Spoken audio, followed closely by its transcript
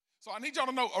So I need y'all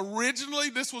to know,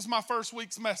 originally this was my first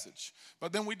week's message,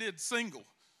 but then we did single,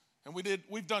 and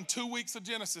we've done 2 weeks of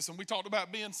Genesis, and we talked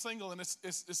about being single, and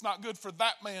it's not good for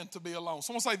that man to be alone.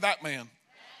 Someone say that man.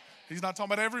 He's not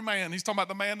talking about every man. He's talking about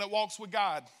the man that walks with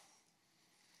God.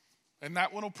 And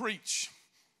that one will preach,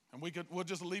 and we'll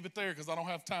just leave it there because I don't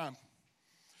have time.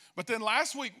 But then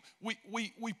last week,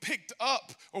 we picked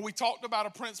up, or we talked about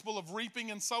a principle of reaping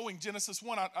and sowing. Genesis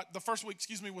 1, the first week,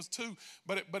 was 2,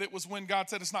 but it was when God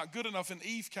said it's not good enough and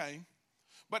Eve came.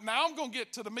 But now I'm going to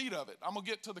get to the meat of it. I'm going to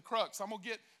get to the crux. I'm going to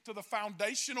get to the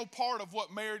foundational part of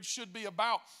what marriage should be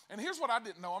about. And here's what I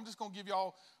didn't know. I'm just going to give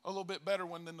y'all a little bit better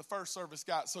one than the first service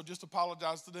got, so just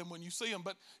apologize to them when you see them.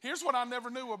 But here's what I never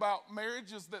knew about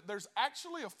marriage is that there's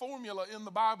actually a formula in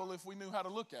the Bible if we knew how to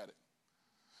look at it.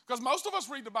 Because most of us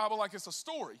read the Bible like it's a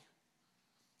story.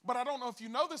 But I don't know if you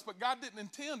know this, but God didn't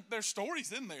intend, there's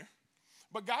stories in there.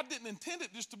 But God didn't intend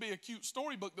it just to be a cute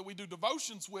storybook that we do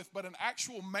devotions with, but an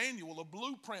actual manual, a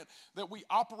blueprint that we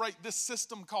operate this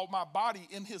system called my body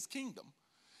in his kingdom.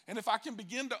 And if I can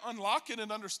begin to unlock it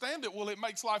and understand it, well, it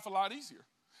makes life a lot easier.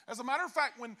 As a matter of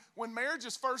fact, when marriage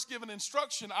is first given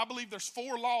instruction, I believe there's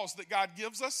 4 laws that God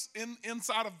gives us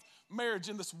inside of marriage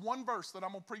in this one verse that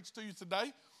I'm going to preach to you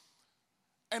today.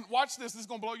 And watch this is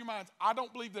going to blow your minds. I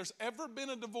don't believe there's ever been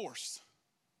a divorce.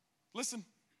 Listen,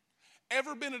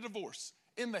 ever been a divorce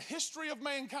in the history of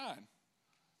mankind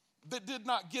that did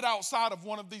not get outside of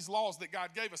one of these laws that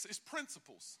God gave us. It's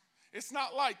principles. It's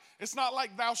not like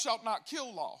thou shalt not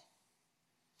kill law.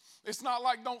 It's not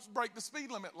like don't break the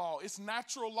speed limit law. It's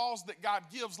natural laws that God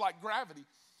gives like gravity.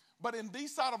 But in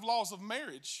these side of laws of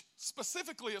marriage,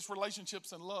 specifically it's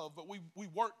relationships and love, but we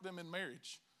work them in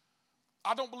marriage.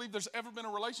 I don't believe there's ever been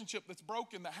a relationship that's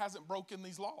broken that hasn't broken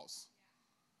these laws.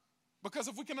 Because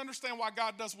if we can understand why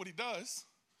God does what he does,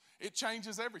 it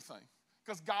changes everything.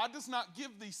 Because God does not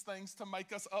give these things to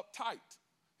make us uptight.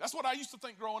 That's what I used to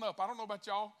think growing up. I don't know about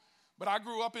y'all, but I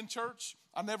grew up in church.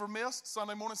 I never missed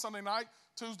Sunday morning, Sunday night,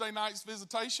 Tuesday nights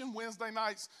visitation, Wednesday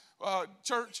nights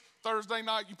church, Thursday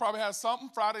night you probably had something,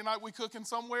 Friday night we cooking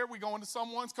somewhere, we going to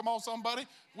someone's, come on somebody.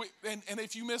 And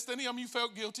if you missed any of them, you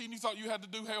felt guilty and you thought you had to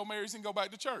do Hail Marys and go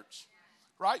back to church.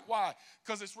 Right? Why?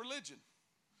 Because it's religion.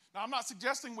 Now, I'm not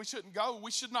suggesting we shouldn't go. We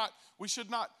should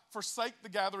not forsake the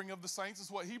gathering of the saints,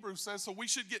 is what Hebrews says. So we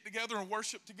should get together and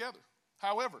worship together.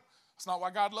 However, that's not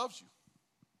why God loves you.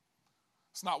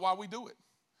 It's not why we do it.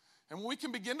 And when we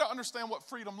can begin to understand what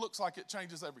freedom looks like, it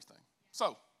changes everything.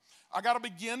 So I got to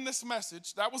begin this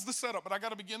message. That was the setup, but I got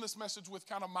to begin this message with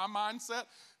kind of my mindset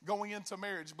going into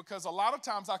marriage, because a lot of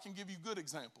times I can give you good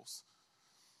examples.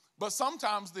 But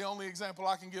sometimes the only example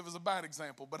I can give is a bad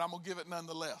example, but I'm going to give it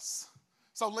nonetheless.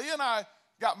 So Leah and I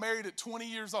got married at 20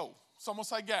 years old. Someone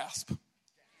say gasp.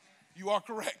 You are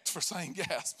correct for saying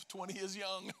gasp. 20 is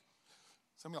young.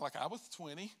 Some of you are like, I was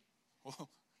 20. Well,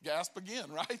 gasp again,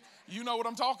 right? You know what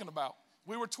I'm talking about.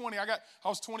 We were 20. I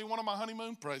was 21 on my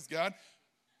honeymoon. Praise God.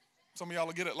 Some of y'all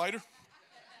will get it later.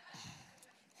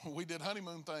 We did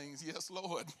honeymoon things. Yes,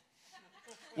 Lord.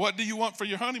 What do you want for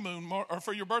your honeymoon, Mark, or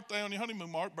for your birthday on your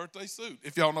honeymoon, Mark? Birthday suit.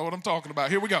 If y'all know what I'm talking about.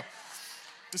 Here we go.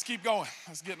 Just keep going.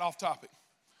 That's getting off topic.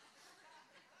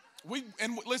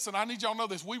 Listen, I need y'all to know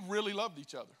this. We really loved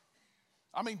each other.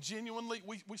 I mean, genuinely,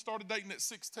 we started dating at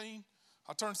 16.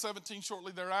 I turned 17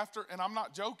 shortly thereafter, and I'm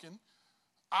not joking.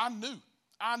 I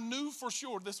knew for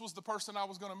sure this was the person I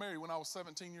was going to marry when I was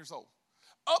 17 years old.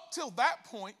 Up till that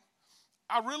point,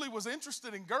 I really was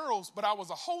interested in girls, but I was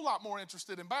a whole lot more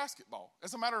interested in basketball.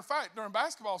 As a matter of fact, during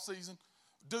basketball season,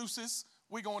 deuces,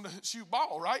 we going to shoot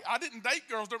ball, right? I didn't date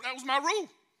girls. That was my rule.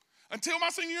 Until my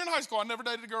senior year in high school, I never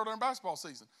dated a girl during basketball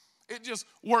season. It just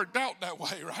worked out that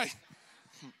way, right?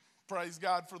 Praise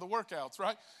God for the workouts,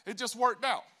 right? It just worked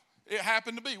out. It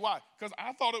happened to be. Why? Because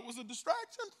I thought it was a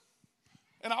distraction.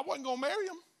 And I wasn't going to marry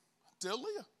him until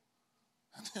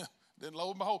Leah. Then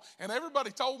lo and behold. And everybody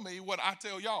told me what I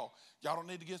tell y'all. Y'all don't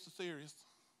need to get so serious.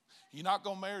 You're not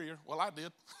going to marry her. Well, I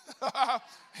did.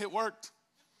 It worked.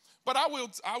 But I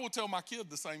will tell my kid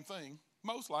the same thing.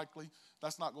 Most likely,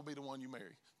 that's not going to be the one you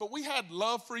marry. But we had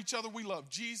love for each other. We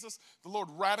loved Jesus. The Lord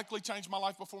radically changed my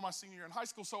life before my senior year in high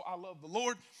school. So I love the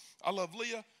Lord. I love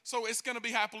Leah. So it's going to be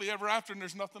happily ever after, and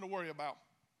there's nothing to worry about.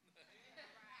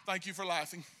 Thank you for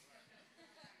laughing.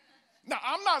 Now,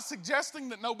 I'm not suggesting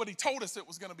that nobody told us it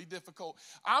was going to be difficult.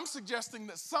 I'm suggesting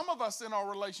that some of us in our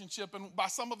relationship, and by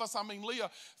some of us I mean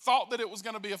Leah, thought that it was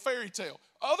going to be a fairy tale.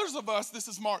 Others of us, this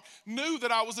is Mark, knew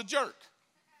that I was a jerk.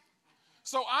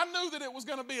 So I knew that it was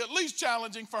going to be at least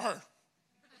challenging for her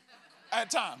at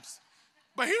times.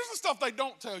 But here's the stuff they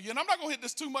don't tell you, and I'm not going to hit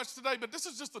this too much today, but this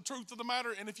is just the truth of the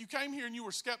matter, and if you came here and you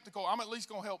were skeptical, I'm at least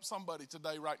going to help somebody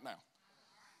today right now.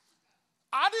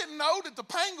 know that the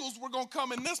Pangles were going to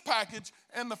come in this package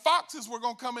and the Foxes were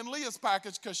going to come in Leah's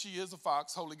package because she is a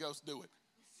fox. Holy Ghost, do it.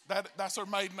 That's her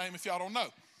maiden name if y'all don't know.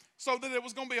 So that it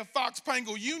was going to be a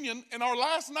Fox-Pangle union, and our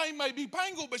last name may be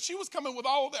Pangle, but she was coming with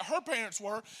all that her parents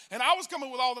were, and I was coming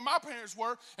with all that my parents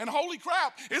were, and holy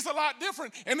crap, it's a lot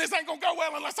different, and this ain't going to go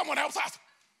well unless someone else has.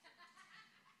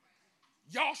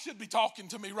 Y'all should be talking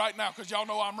to me right now because y'all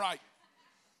know I'm right.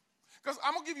 Because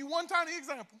I'm going to give you one tiny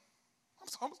example. I'm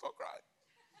almost going to cry.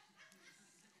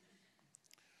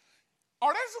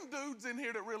 Are there some dudes in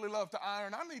here that really love to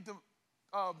iron? I need to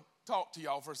talk to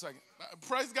y'all for a second.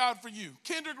 Praise God for you.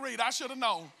 Kendrick Reed, I should have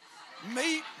known.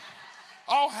 Neat,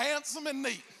 all handsome and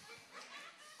neat.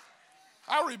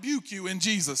 I rebuke you in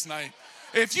Jesus' name.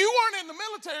 If you weren't in the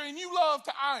military and you love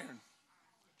to iron,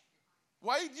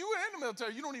 Wade, you were in the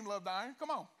military. You don't even love to iron. Come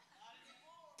on.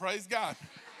 Praise God.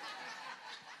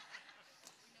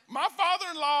 My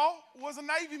father-in-law was a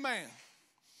Navy man,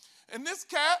 and this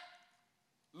cat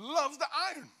loves to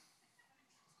iron.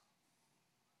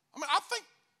 I mean,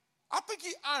 I think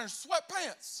he irons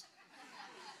sweatpants.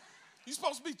 You're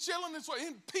supposed to be chilling this way.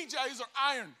 His PJs are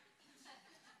ironed.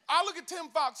 I look at Tim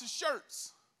Fox's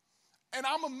shirts, and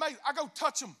I'm amazed. I go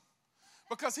touch him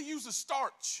because he uses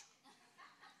starch.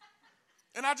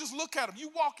 And I just look at him. You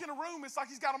walk in a room, it's like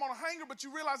he's got them on a hanger, but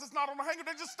you realize it's not on a hanger.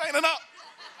 They're just standing up.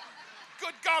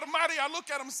 Good God Almighty, I look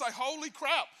at him and say, holy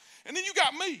crap. And then you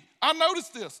got me. I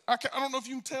noticed this. I don't know if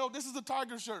you can tell. This is a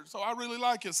Tiger shirt, so I really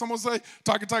like it. Someone say,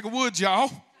 Tiger Woods, y'all.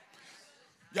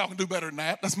 Y'all can do better than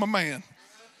that. That's my man.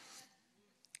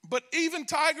 But even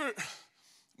Tiger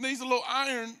needs a little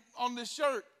iron on this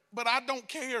shirt, but I don't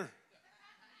care.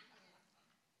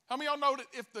 How many of y'all know that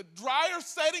if the dryer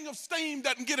setting of steam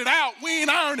doesn't get it out, we ain't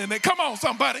ironing it? Come on,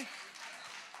 somebody.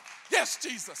 Yes,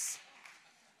 Jesus.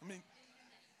 I mean,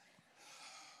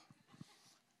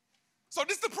 so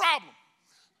this is the problem.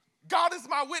 God is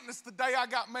my witness the day I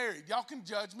got married. Y'all can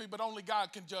judge me, but only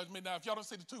God can judge me. Now, if y'all don't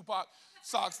see the Tupac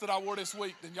socks that I wore this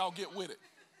week, then y'all get with it.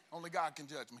 Only God can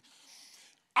judge me.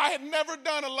 I had never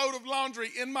done a load of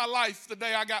laundry in my life the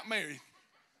day I got married.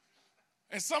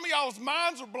 And some of y'all's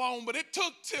minds are blown, but it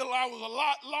took till I was a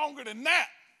lot longer than that.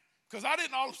 Because I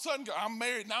didn't all of a sudden go, I'm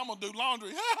married, now I'm going to do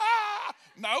laundry.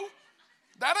 No,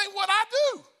 that ain't what I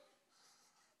do.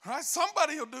 All right,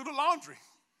 somebody will do the laundry.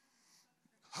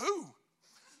 Who?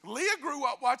 Leah grew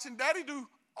up watching Daddy do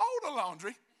all the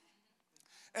laundry.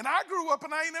 And I grew up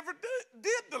and I ain't ever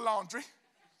did the laundry.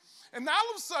 And now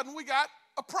all of a sudden we got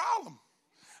a problem.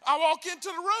 I walk into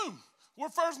the room. We're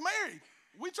first married.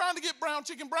 We trying to get brown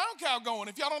chicken, brown cow going.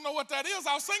 If y'all don't know what that is,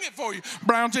 I'll sing it for you.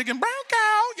 Brown chicken, brown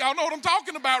cow. Y'all know what I'm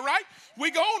talking about, right?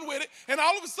 We going with it. And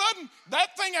all of a sudden,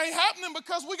 that thing ain't happening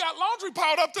because we got laundry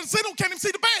piled up to the ceiling. Can't even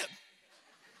see the bed.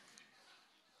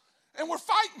 And we're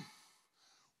fighting.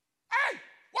 Hey,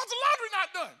 why's the laundry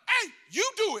not done? Hey, you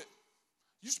do it.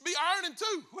 You should be ironing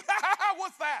too.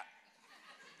 What's that?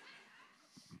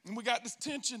 And we got this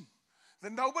tension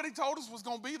that nobody told us was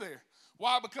going to be there.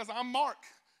 Why? Because I'm Mark.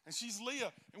 And she's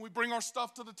Leah, and we bring our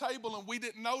stuff to the table, and we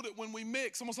didn't know that when we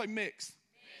mix, someone say mix.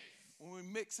 When we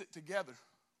mix it together,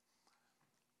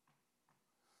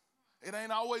 it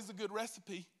ain't always a good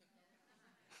recipe.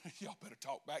 Y'all better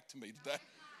talk back to me today.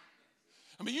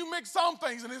 I mean, you mix some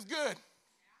things, and it's good.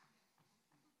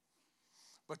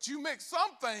 But you mix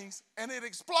some things, and it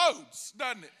explodes,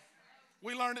 doesn't it?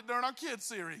 We learned it during our kids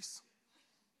series.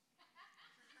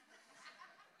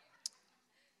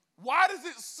 Why does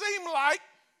it seem like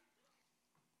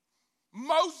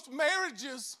most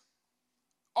marriages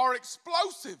are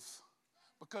explosive?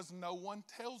 Because no one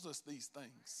tells us these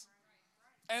things.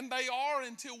 And they are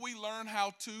until we learn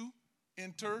how to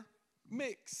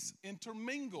intermix,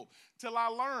 intermingle. Till I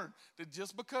learn that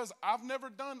just because I've never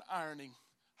done ironing,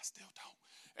 I still don't.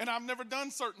 And I've never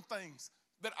done certain things,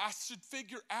 that I should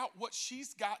figure out what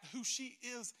she's got, who she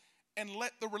is, and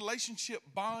let the relationship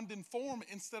bond and form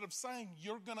instead of saying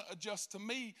you're going to adjust to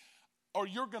me or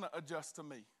you're going to adjust to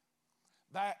me.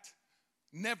 That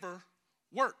never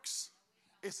works.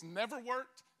 It's never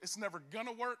worked. It's never going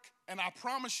to work. And I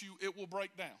promise you it will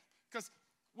break down. Because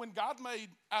when God made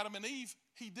Adam and Eve,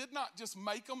 he did not just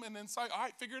make them and then say, all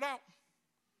right, figure it out.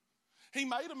 He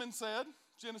made them and said,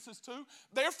 Genesis 2,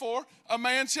 therefore a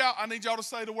man shall, I need y'all to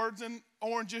say the words in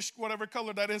orangish, whatever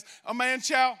color that is, a man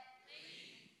shall.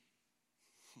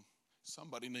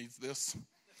 Somebody needs this.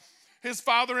 His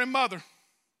father and mother.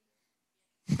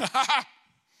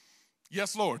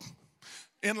 Yes, Lord.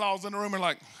 In-laws in the room are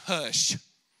like, hush.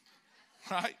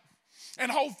 Right?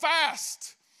 And hold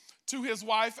fast to his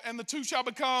wife, and the two shall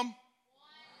become one.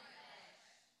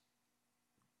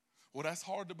 Well, that's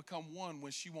hard to become one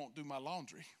when she won't do my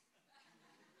laundry.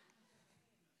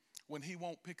 when he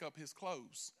won't pick up his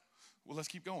clothes. Well, let's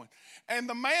keep going. And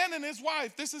the man and his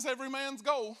wife, this is every man's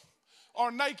goal,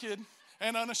 are naked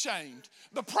and unashamed.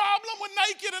 The problem with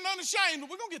naked and unashamed,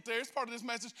 we're going to get there, it's part of this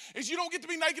message, is you don't get to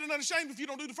be naked and unashamed if you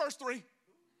don't do the first three.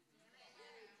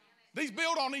 These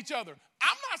build on each other.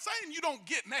 I'm not saying you don't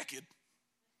get naked.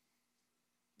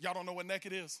 Y'all don't know what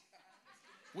naked is.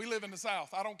 We live in the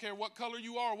South. I don't care what color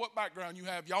you are or what background you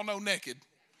have. Y'all know naked.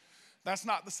 That's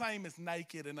not the same as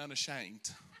naked and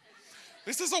unashamed.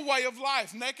 This is a way of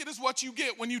life. Naked is what you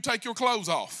get when you take your clothes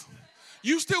off.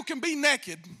 You still can be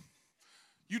naked.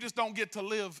 You just don't get to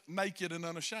live naked and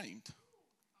unashamed.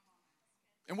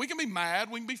 And we can be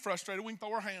mad. We can be frustrated. We can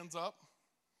throw our hands up.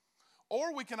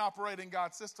 Or we can operate in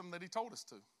God's system that he told us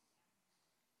to.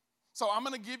 So I'm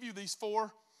going to give you these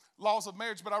 4 laws of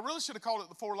marriage, but I really should have called it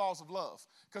the 4 laws of love,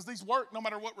 because these work no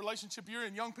matter what relationship you're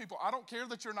in. Young people, I don't care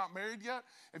that you're not married yet.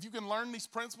 If you can learn these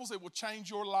principles, it will change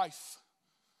your life.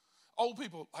 Old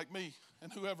people like me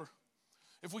and whoever,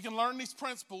 if we can learn these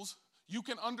principles, you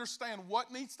can understand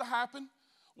what needs to happen,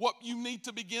 what you need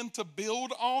to begin to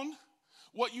build on,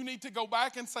 what you need to go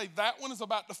back and say, that one is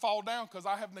about to fall down because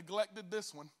I have neglected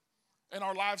this one. And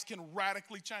our lives can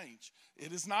radically change.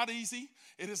 It is not easy.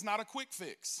 It is not a quick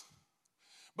fix.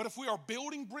 But if we are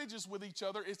building bridges with each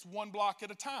other, it's one block at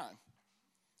a time.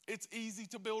 It's easy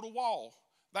to build a wall.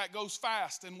 That goes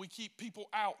fast and we keep people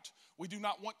out. We do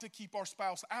not want to keep our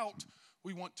spouse out.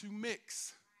 We want to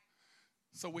mix.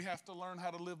 So we have to learn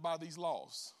how to live by these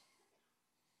laws.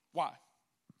 Why?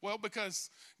 Well, because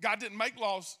God didn't make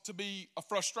laws to be a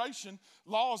frustration.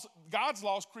 God's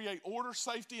laws create order,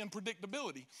 safety, and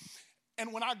predictability.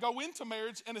 And when I go into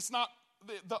marriage and it's not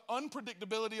the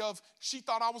unpredictability of she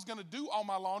thought I was going to do all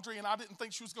my laundry and I didn't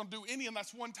think she was going to do any, and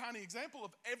that's one tiny example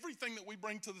of everything that we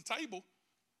bring to the table.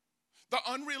 The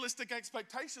unrealistic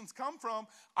expectations come from,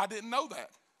 I didn't know that.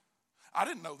 I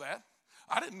didn't know that.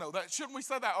 I didn't know that. Shouldn't we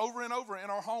say that over and over in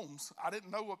our homes? I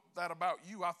didn't know that about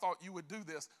you. I thought you would do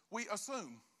this. We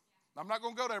assume. I'm not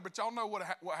going to go there, but y'all know what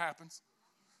happens.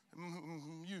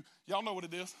 Y'all know what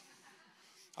it is.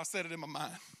 I said it in my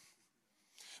mind.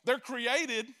 They're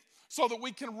created so that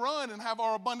we can run and have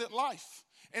our abundant life.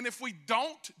 And if we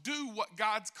don't do what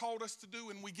God's called us to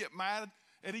do and we get mad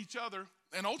at each other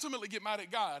and ultimately get mad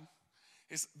at God,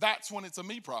 that's when it's a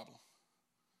me problem.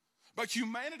 But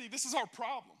humanity, this is our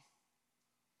problem.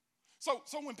 So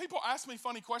when people ask me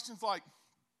funny questions like,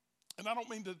 and I don't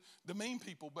mean to demean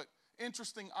people, but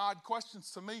interesting, odd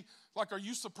questions to me, like, are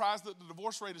you surprised that the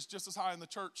divorce rate is just as high in the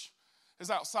church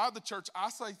as outside the church? I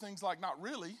say things like, not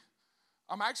really.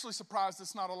 I'm actually surprised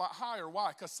it's not a lot higher.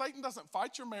 Why? Because Satan doesn't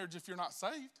fight your marriage if you're not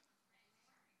saved.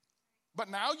 But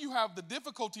now you have the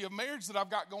difficulty of marriage that I've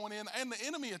got going in and the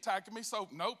enemy attacking me. So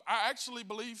nope, I actually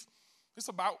believe it's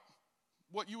about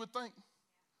what you would think.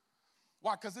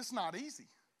 Why? Because it's not easy.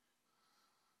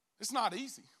 It's not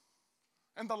easy.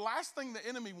 And the last thing the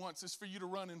enemy wants is for you to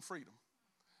run in freedom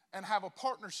and have a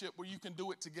partnership where you can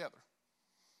do it together.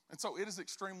 And so it is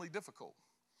extremely difficult,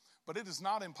 but it is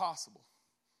not impossible.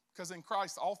 Because in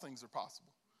Christ, all things are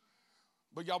possible.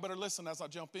 But y'all better listen as I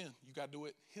jump in. You got to do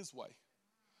it his way.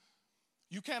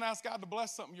 You can't ask God to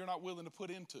bless something you're not willing to put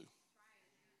into.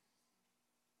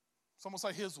 Someone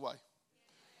say his way.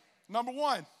 Number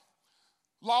 1.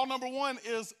 Law number 1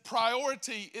 is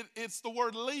priority. It's the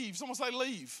word leave. Someone say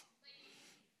leave.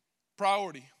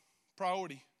 Priority.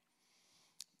 Priority.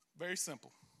 Very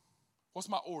simple. What's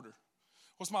my order?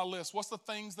 What's my list? What's the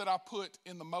things that I put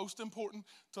in the most important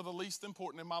to the least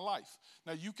important in my life?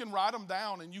 Now, you can write them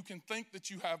down and you can think that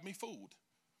you have me fooled.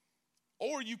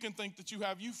 Or you can think that you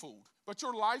have you fooled. But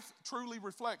your life truly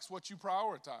reflects what you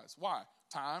prioritize. Why?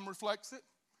 Time reflects it.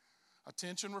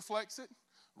 Attention reflects it.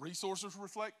 Resources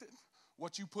reflect it.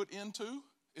 What you put into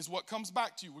is what comes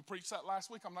back to you. We preached that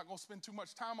last week. I'm not going to spend too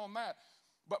much time on that.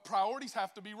 But priorities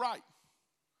have to be right.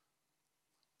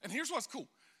 And here's what's cool.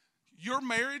 Your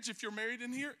marriage, if you're married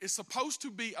in here, is supposed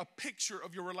to be a picture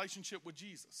of your relationship with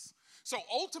Jesus. So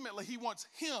ultimately, he wants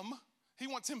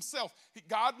himself.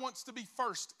 God wants to be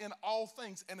first in all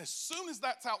things. And as soon as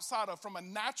that's outside of, from a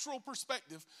natural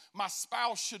perspective, my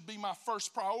spouse should be my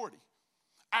first priority.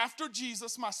 After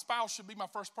Jesus, my spouse should be my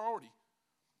first priority.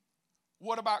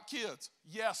 What about kids?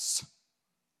 Yes,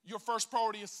 your first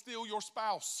priority is still your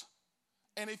spouse.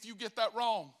 And if you get that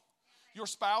wrong, your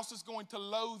spouse is going to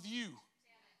loathe you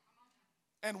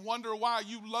and wonder why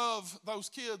you love those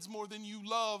kids more than you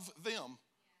love them.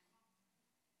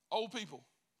 Old people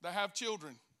that have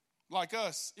children like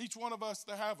us, each one of us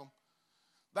that have them,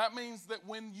 that means that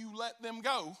when you let them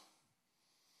go,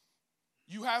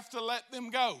 you have to let them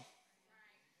go.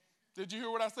 Did you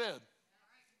hear what I said?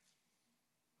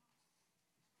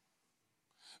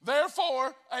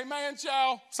 Therefore, a man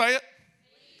shall, say it,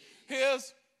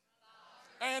 his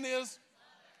and his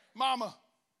mama.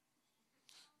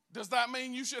 Does that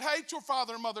mean you should hate your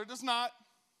father and mother? It does not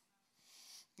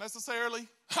necessarily.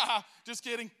 Just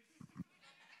kidding.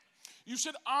 You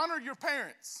should honor your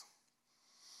parents.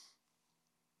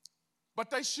 But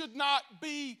they should not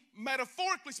be,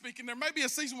 metaphorically speaking, there may be a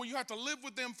season where you have to live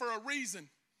with them for a reason.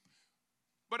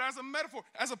 But as a metaphor,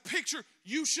 as a picture,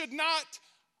 you should not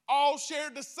all share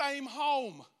the same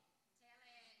home.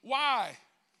 Why?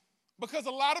 Because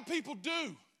a lot of people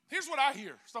do. Here's what I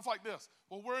hear, stuff like this.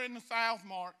 Well, we're in the South,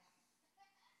 Mark.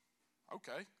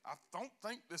 Okay, I don't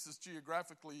think this is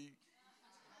geographically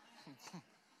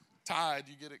tied.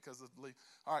 You get it because of the leaf.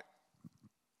 All right.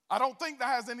 I don't think that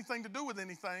has anything to do with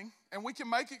anything, and we can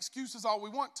make excuses all we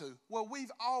want to. Well,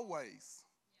 we've always.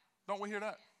 Don't we hear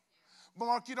that? But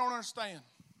Mark, you don't understand.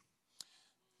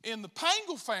 In the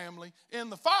Pangle family, in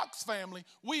the Fox family,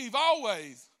 we've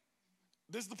always.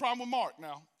 This is the problem with Mark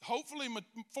now. Hopefully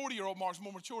 40-year-old Mark's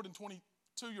more mature than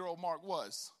 22-year-old Mark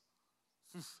was.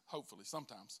 Hopefully,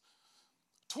 sometimes.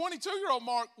 22-year-old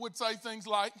Mark would say things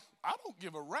like, I don't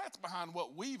give a rat's behind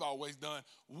what we've always done.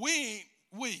 We ain't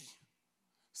we.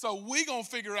 So we going to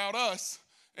figure out us,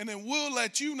 and then we'll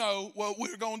let you know what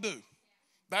we're going to do.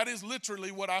 That is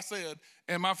literally what I said,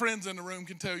 and my friends in the room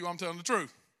can tell you I'm telling the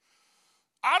truth.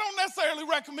 I don't necessarily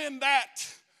recommend that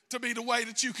to be the way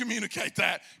that you communicate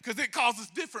that, because it causes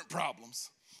different problems.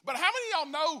 But how many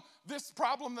of y'all know this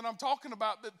problem that I'm talking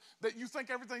about, that you think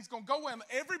everything's going to go well, and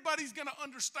everybody's going to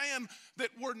understand that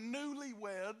we're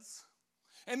newlyweds,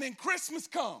 and then Christmas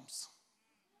comes.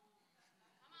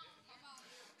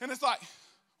 And it's like,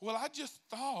 well, I just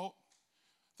thought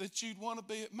that you'd want to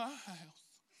be at my house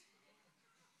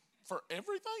for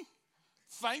everything.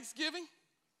 Thanksgiving,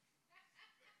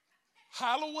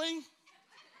 Halloween,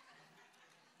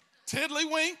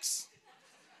 tiddlywinks.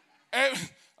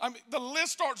 I mean, the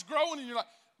list starts growing, and you're like,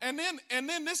 and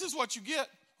then this is what you get.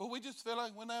 Well, we just feel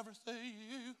like we'll never see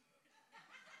you.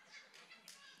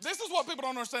 This is what people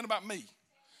don't understand about me.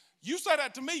 You say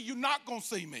that to me, you're not going to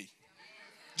see me.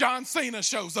 John Cena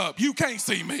shows up. You can't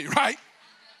see me, right?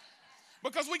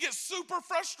 Because we get super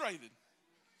frustrated.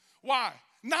 Why?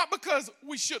 Not because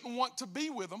we shouldn't want to be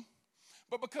with them,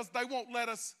 but because they won't let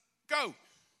us go.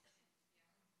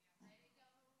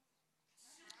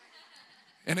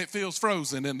 And it feels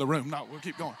frozen in the room. No, we'll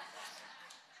keep going.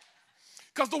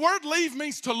 Because the word leave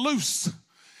means to loose.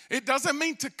 It doesn't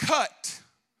mean to cut.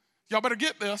 Y'all better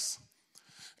get this.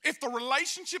 If the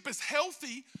relationship is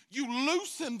healthy, you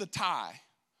loosen the tie.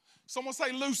 Someone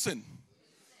say loosen.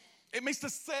 It means to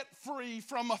set free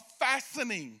from a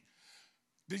fastening.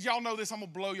 Did y'all know this? I'm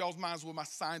going to blow y'all's minds with my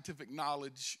scientific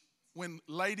knowledge.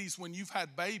 Ladies, when you've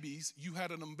had babies, you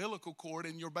had an umbilical cord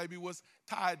and your baby was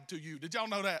tied to you. Did y'all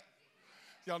know that?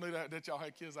 Y'all knew that y'all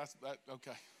had kids?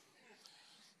 Okay.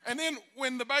 And then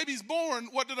when the baby's born,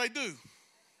 what do?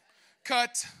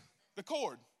 Cut the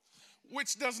cord.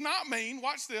 Which does not mean,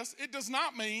 watch this, it does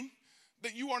not mean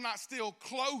that you are not still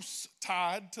close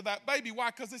tied to that baby.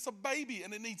 Why? Because it's a baby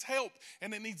and it needs help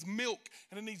and it needs milk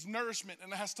and it needs nourishment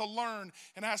and it has to learn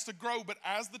and it has to grow. But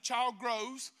as the child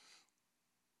grows,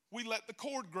 we let the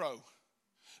cord grow.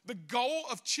 The goal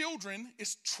of children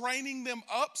is training them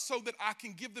up so that I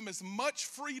can give them as much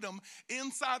freedom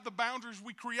inside the boundaries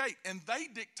we create. And they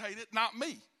dictate it, not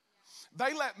me.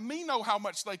 They let me know how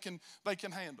much they can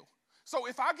handle. So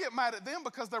if I get mad at them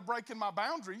because they're breaking my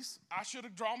boundaries, I should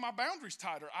have drawn my boundaries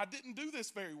tighter. I didn't do this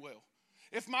very well.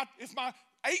 If my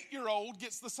 8-year-old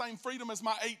gets the same freedom as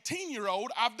my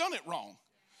 18-year-old, I've done it wrong.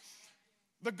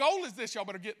 The goal is this, y'all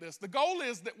better get this. The goal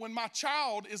is that when my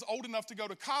child is old enough to go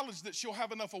to college, that she'll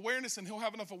have enough awareness and he'll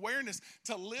have enough awareness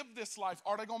to live this life.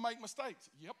 Are they going to make mistakes?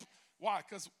 Yep. Why?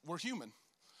 Because we're human.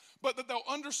 But that they'll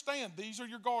understand these are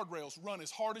your guardrails. Run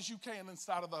as hard as you can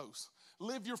inside of those.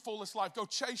 Live your fullest life. Go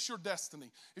chase your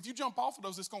destiny. If you jump off of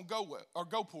those, it's going to go well or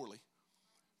go poorly.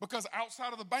 Because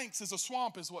outside of the banks is a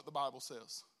swamp, is what the Bible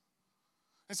says.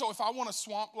 And so if I want a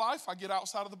swamp life, I get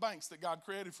outside of the banks that God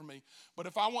created for me. But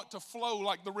if I want to flow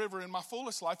like the river in my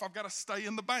fullest life, I've got to stay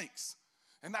in the banks.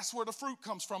 And that's where the fruit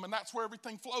comes from, and that's where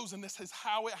everything flows, and this is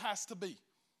how it has to be.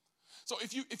 So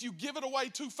if you give it away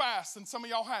too fast, and some of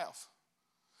y'all have,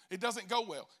 it doesn't go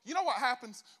well. You know what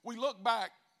happens? We look back,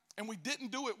 and we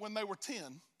didn't do it when they were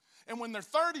 10. And when they're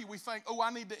 30, we think, oh,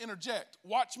 I need to interject.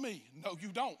 Watch me. No, you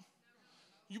don't.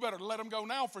 You better let them go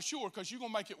now for sure, because you're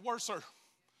going to make it worse.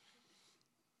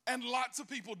 And lots of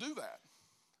people do that.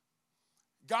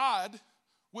 God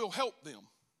will help them.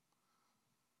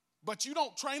 But you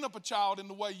don't train up a child in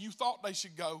the way you thought they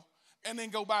should go and then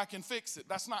go back and fix it.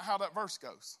 That's not how that verse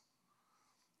goes.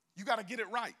 You got to get it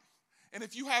right. And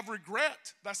if you have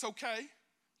regret, that's okay.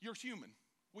 You're human.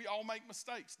 We all make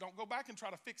mistakes. Don't go back and try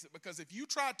to fix it, because if you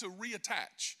try to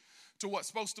reattach to what's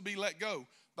supposed to be let go,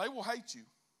 they will hate you.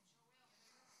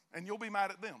 And you'll be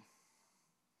mad at them.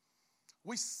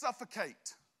 We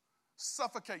suffocate.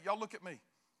 Y'all look at me.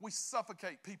 We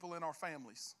suffocate people in our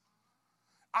families.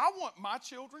 I want my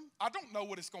children, I don't know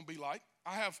what it's going to be like.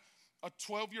 I have a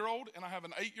 12-year-old and I have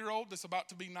an 8-year-old that's about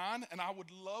to be 9, and I would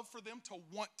love for them to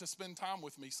want to spend time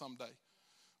with me someday.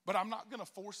 But I'm not going to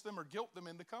force them or guilt them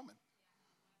into coming.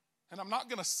 And I'm not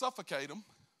going to suffocate them,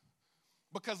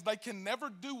 because they can never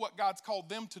do what God's called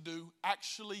them to do,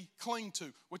 actually cling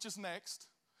to, which is next,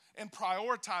 and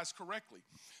prioritize correctly.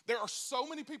 There are so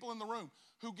many people in the room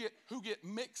who get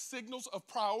mixed signals of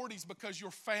priorities because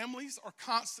your families are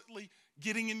constantly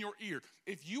getting in your ear.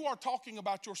 If you are talking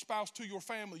about your spouse to your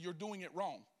family, you're doing it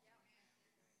wrong.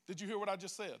 Did you hear what I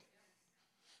just said?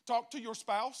 Talk to your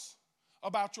spouse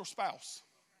about your spouse.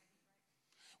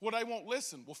 Well, they won't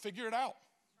listen. Well, figure it out.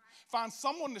 Find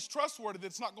someone that's trustworthy,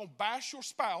 that's not going to bash your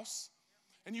spouse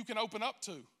and you can open up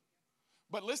to.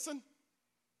 But listen,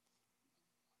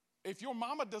 if your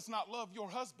mama does not love your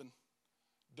husband,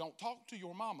 don't talk to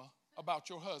your mama about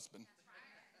your husband.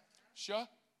 Shut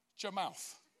your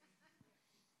mouth.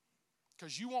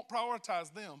 Because you won't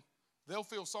prioritize them. They'll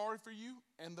feel sorry for you,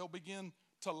 and they'll begin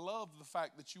to love the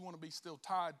fact that you want to be still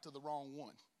tied to the wrong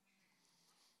one.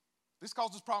 This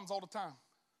causes problems all the time.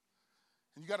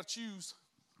 And you got to choose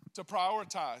to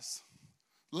prioritize.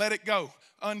 Let it go.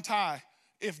 Untie.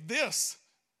 If this,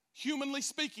 humanly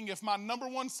speaking, if my number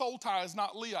one soul tie is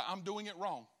not Leah, I'm doing it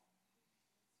wrong.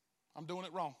 I'm doing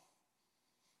it wrong.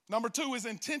 Number 2 is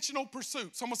intentional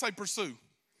pursuit. Someone say pursue.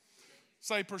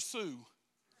 Say pursue.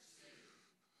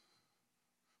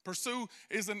 Pursue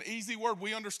is an easy word.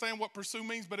 We understand what pursue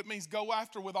means, but it means go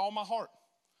after with all my heart.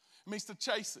 It means to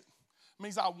chase it. It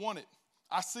means I want it.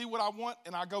 I see what I want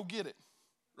and I go get it,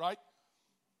 right?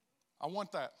 I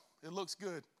want that. It looks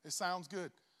good. It sounds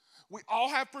good. We all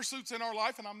have pursuits in our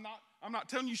life, and I'm not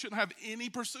telling you shouldn't have any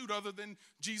pursuit other than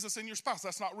Jesus and your spouse.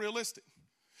 That's not realistic.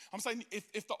 I'm saying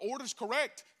if the order's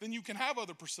correct, then you can have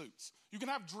other pursuits. You can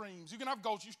have dreams. You can have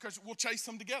goals, because we'll chase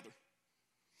them together.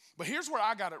 But here's where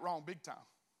I got it wrong big time.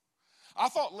 I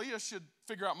thought Leah should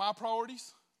figure out my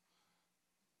priorities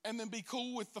and then be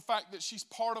cool with the fact that she's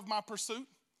part of my pursuit.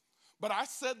 But I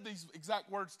said these exact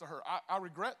words to her. I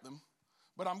regret them,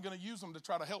 but I'm going to use them to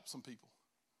try to help some people.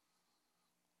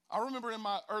 I remember in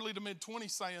my early to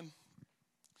mid-20s saying,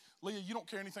 Leah, you don't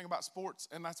care anything about sports,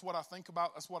 and that's what I think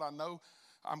about. That's what I know.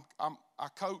 I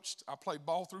coached. I played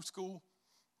ball through school.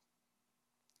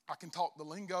 I can talk the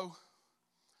lingo.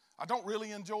 I don't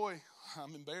really enjoy,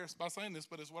 I'm embarrassed by saying this,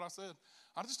 but it's what I said.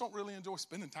 I just don't really enjoy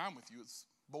spending time with you. It's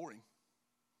boring.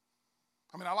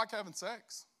 I mean, I like having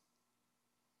sex.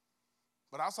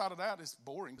 But outside of that, it's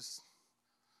boring.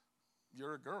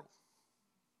 You're a girl.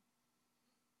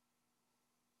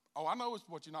 Oh, I know it's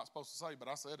what you're not supposed to say, but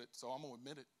I said it, so I'm going to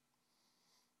admit it.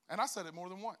 And I said it more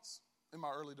than once in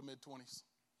my early to mid-20s.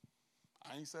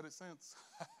 I ain't said it since.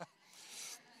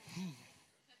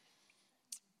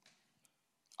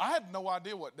 I had no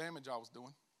idea what damage I was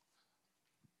doing.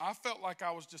 I felt like I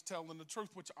was just telling the truth,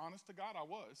 which, honest to God, I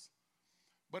was.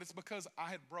 But it's because I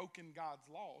had broken God's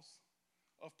laws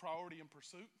of priority and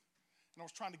pursuit, and I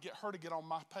was trying to get her to get on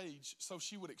my page so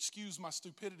she would excuse my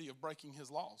stupidity of breaking his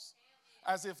laws.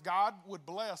 As if God would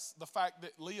bless the fact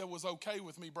that Leah was okay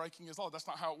with me breaking his law. That's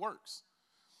not how it works.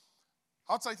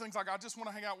 I'd say things like, I just want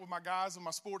to hang out with my guys and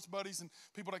my sports buddies and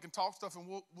people that can talk stuff, and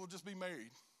we'll just be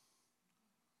married.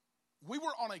 We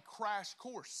were on a crash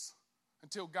course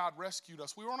until God rescued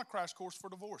us. We were on a crash course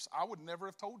for divorce. I would never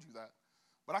have told you that.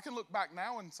 But I can look back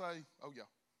now and say, oh yeah.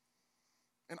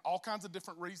 And all kinds of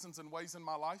different reasons and ways in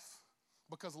my life,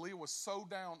 because Leah was so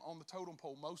down on the totem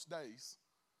pole most days.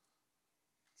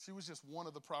 She was just one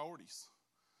of the priorities.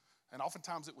 And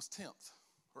oftentimes it was 10th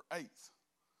or 8th.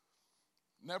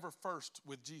 Never first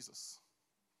with Jesus.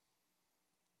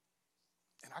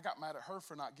 And I got mad at her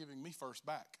for not giving me first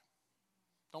back.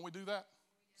 Don't we do that?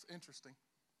 It's interesting.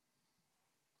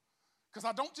 Because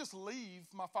I don't just leave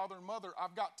my father and mother.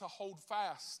 I've got to hold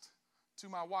fast to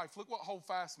my wife. Look what hold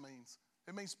fast means.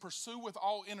 It means pursue with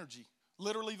all energy.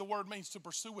 Literally, the word means to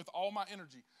pursue with all my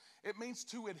energy. It means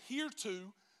to adhere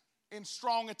to in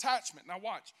strong attachment. Now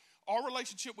watch. Our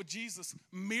relationship with Jesus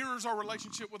mirrors our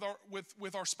relationship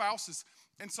with our spouses.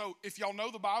 And so if y'all know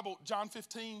the Bible, John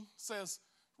 15 says,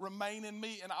 remain in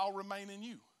me and I'll remain in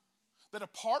you. That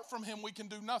apart from him, we can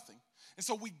do nothing. And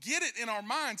so we get it in our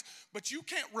minds, but you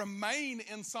can't remain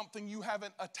in something you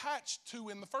haven't attached to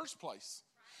in the first place.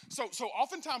 So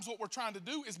oftentimes what we're trying to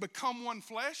do is become one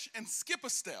flesh and skip a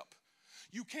step.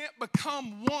 You can't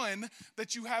become one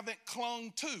that you haven't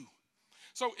clung to.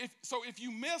 So if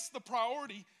you miss the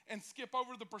priority and skip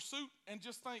over the pursuit and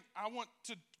just think, I want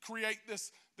to create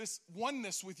this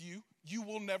oneness with you, you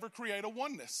will never create a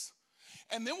oneness.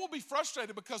 And then we'll be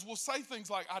frustrated because we'll say things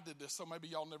like, I did this, so maybe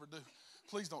y'all never do.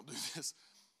 Please don't do this.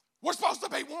 We're supposed to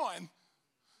be one.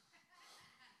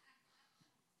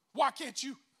 Why can't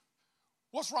you?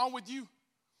 What's wrong with you?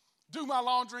 Do my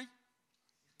laundry.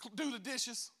 Do the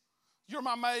dishes. You're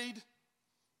my maid.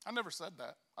 I never said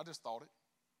that. I just thought it.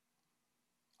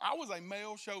 I was a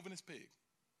male chauvinist pig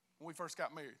when we first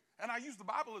got married. And I used the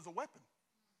Bible as a weapon.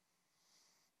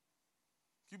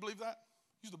 Can you believe that?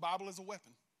 Use the Bible as a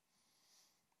weapon.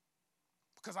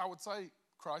 Because I would say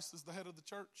Christ is the head of the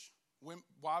church.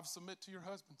 Wives, submit to your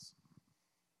husbands.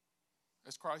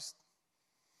 As Christ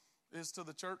is to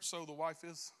the church, so the wife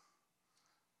is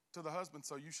to the husband.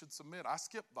 So you should submit. I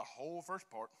skipped the whole first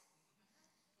part.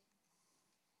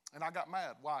 And I got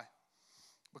mad. Why?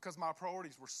 Because my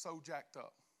priorities were so jacked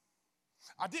up.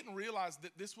 I didn't realize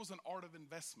that this was an art of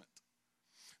investment.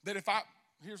 That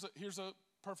here's a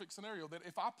perfect scenario, that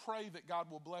if I pray that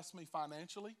God will bless me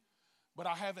financially, but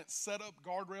I haven't set up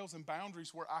guardrails and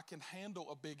boundaries where I can handle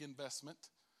a big investment,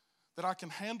 that I can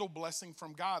handle blessing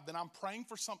from God, then I'm praying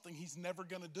for something he's never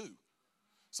going to do.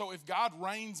 So if God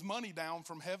rains money down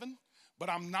from heaven, but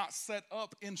I'm not set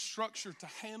up in structure to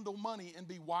handle money and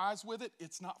be wise with it,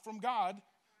 it's not from God.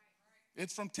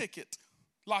 It's from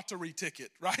lottery ticket,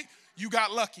 right? You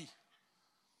got lucky.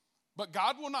 But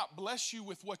God will not bless you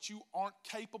with what you aren't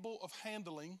capable of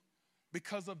handling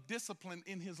because of discipline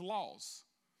in his laws.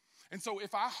 And so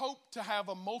if I hope to have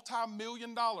a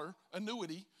multi-million-dollar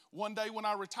annuity one day when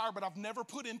I retire, but I've never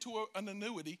put into an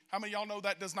annuity, how many of y'all know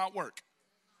that does not work?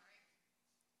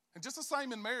 And just the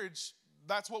same in marriage,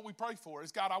 that's what we pray for,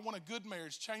 is God, I want a good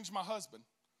marriage, change my husband.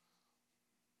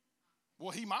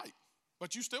 Well, he might,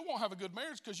 but you still won't have a good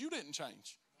marriage because you didn't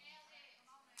change.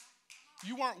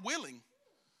 You weren't willing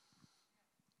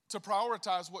to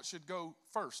prioritize what should go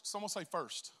first. Someone say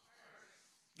first.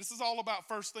 This is all about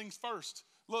first things first.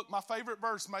 Look, my favorite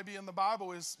verse maybe in the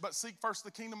Bible is, but seek first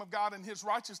the kingdom of God and his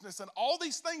righteousness, and all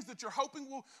these things that you're hoping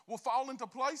will fall into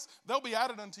place, they'll be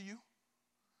added unto you.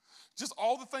 Just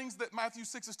all the things that Matthew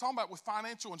 6 is talking about with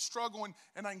financial and struggle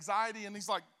and anxiety, and he's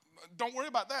like, don't worry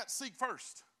about that. Seek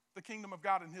first the kingdom of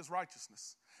God and his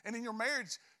righteousness. And in your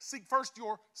marriage, seek first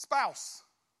your spouse.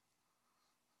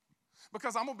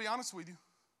 Because I'm going to be honest with you,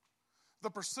 the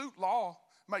pursuit law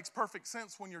makes perfect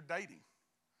sense when you're dating.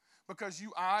 Because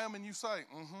you eye them and you say,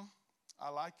 I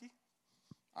like you,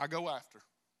 I go after.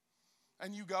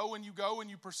 And you go and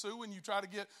you pursue and you try to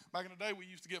get, back in the day we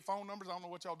used to get phone numbers, I don't know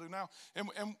what y'all do now.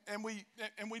 And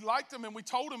we liked them and we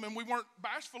told them and we weren't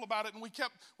bashful about it and we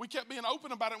kept being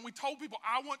open about it and we told people,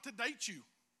 I want to date you.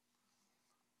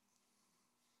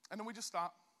 And then we just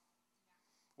stopped.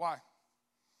 Why?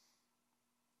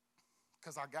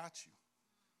 Because I got you.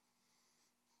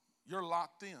 You're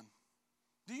locked in.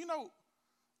 Do you know,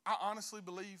 I honestly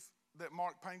believe that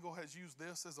Mark Pangel has used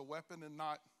this as a weapon and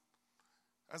not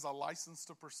as a license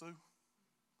to pursue.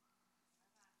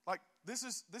 Like this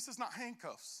is not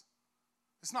handcuffs.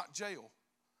 It's not jail.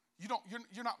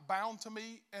 You're not bound to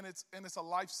me and it's a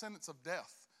life sentence of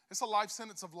death. It's a life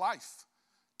sentence of life.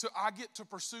 I get to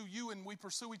pursue you and we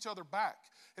pursue each other back.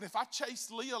 And if I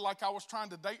chased Leah like I was trying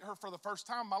to date her for the first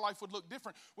time, my life would look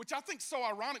different, which I think is so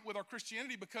ironic with our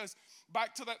Christianity, because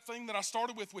back to that thing that I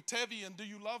started with Tevi and do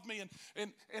you love me?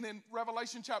 And in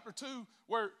Revelation chapter 2,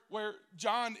 where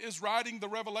John is writing the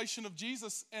revelation of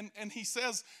Jesus, and he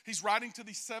says, he's writing to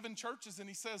these 7 churches, and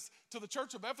he says to the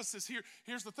church of Ephesus,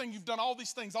 here's the thing, you've done all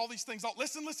these things,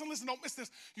 listen, don't miss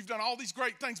this. You've done all these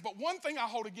great things, but one thing I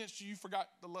hold against you, you forgot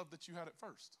the love that you had at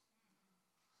first.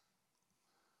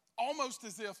 Almost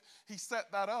as if he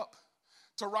set that up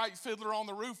to write Fiddler on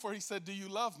the Roof, where he said, do you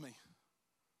love me?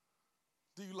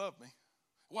 Do you love me?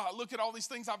 Wow, look at all these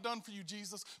things I've done for you,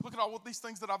 Jesus. Look at all these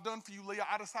things that I've done for you, Leah.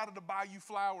 I decided to buy you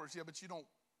flowers. Yeah, but you don't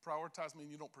prioritize me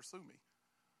and you don't pursue me.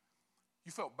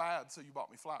 You felt bad, so you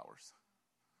bought me flowers.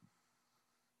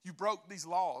 You broke these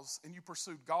laws and you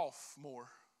pursued golf more.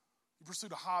 You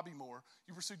pursued a hobby more.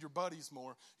 You pursued your buddies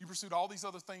more. You pursued all these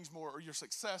other things more, or your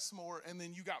success more, and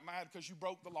then you got mad because you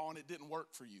broke the law and it didn't work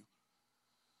for you.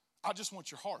 I just want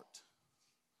your heart.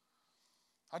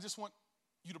 I just want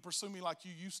you to pursue me like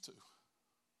you used to.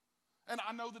 And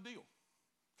I know the deal,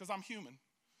 because I'm human.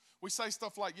 We say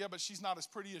stuff like, yeah, but she's not as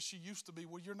pretty as she used to be.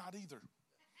 Well, you're not either.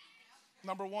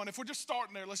 Number one, if we're just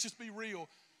starting there, let's just be real.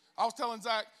 I was telling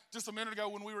Zach just a minute ago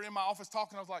when we were in my office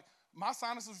talking, I was like, my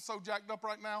sinuses are so jacked up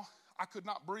right now, I could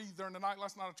not breathe during the night.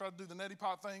 Last night I tried to do the neti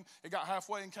pot thing. It got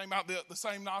halfway and came out the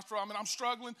same nostril. I mean, I'm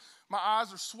struggling. My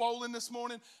eyes are swollen this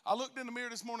morning. I looked in the mirror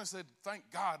this morning and said, thank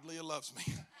God Leah loves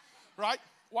me, right?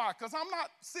 Why? Because I'm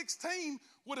not 16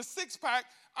 with a six-pack.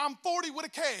 I'm 40 with a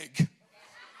keg.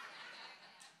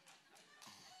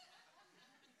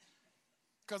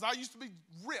 Because I used to be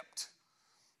ripped.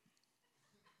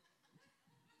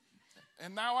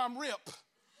 And now I'm rip,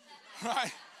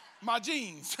 right? My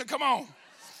jeans, come on.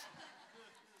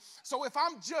 So if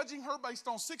I'm judging her based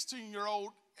on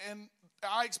 16-year-old and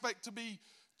I expect to be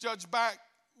judged back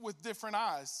with different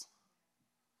eyes,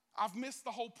 I've missed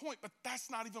the whole point, but that's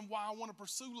not even why I want to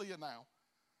pursue Leah now.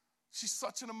 She's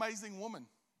such an amazing woman.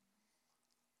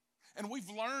 And we've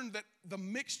learned that the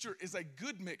mixture is a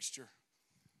good mixture.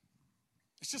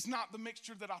 It's just not the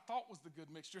mixture that I thought was the good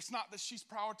mixture. It's not that she's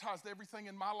prioritized everything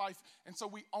in my life, and so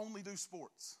we only do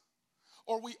sports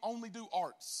or we only do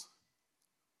arts.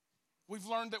 We've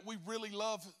learned that we really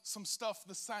love some stuff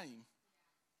the same,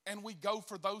 and we go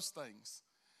for those things.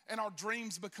 And our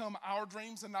dreams become our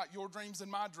dreams and not your dreams and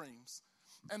my dreams.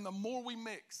 And the more we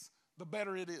mix, the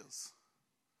better it is,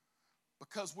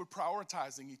 because we're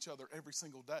prioritizing each other every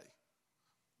single day.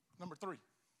 Number 3.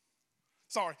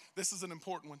 Sorry, this is an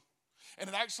important one. And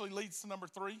it actually leads to number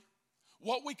 3.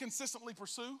 What we consistently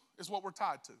pursue is what we're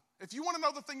tied to. If you want to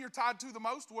know the thing you're tied to the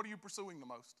most, what are you pursuing the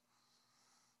most?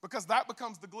 Because that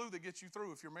becomes the glue that gets you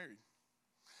through if you're married.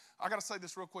 I got to say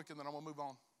this real quick and then I'm going to move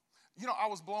on. You know, I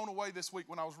was blown away this week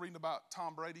when I was reading about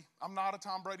Tom Brady. I'm not a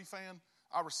Tom Brady fan.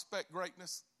 I respect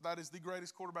greatness. That is the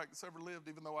greatest quarterback that's ever lived,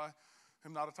 even though I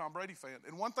am not a Tom Brady fan.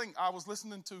 And one thing, I was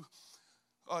listening to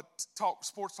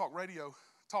sports talk radio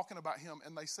talking about him,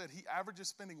 and they said he averages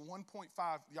spending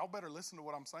y'all better listen to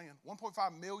what I'm saying,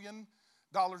 $1.5 million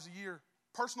a year,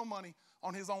 personal money,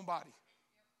 on his own body.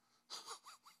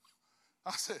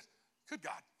 I said, good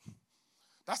God,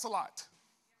 that's a lot.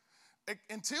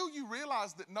 Until you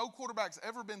realize that no quarterback's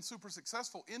ever been super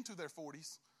successful into their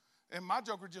 40s, and my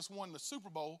joker just won the Super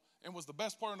Bowl and was the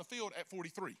best player on the field at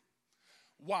 43.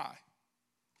 Why?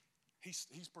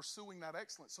 He's pursuing that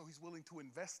excellence, so he's willing to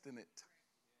invest in it.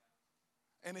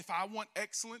 And if I want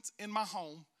excellence in my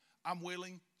home, I'm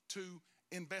willing to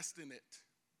invest in it.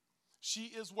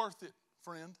 She is worth it,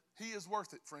 friend. He is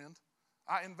worth it, friend.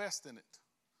 I invest in it.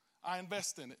 I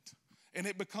invest in it. And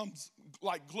it becomes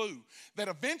like glue. That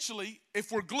eventually,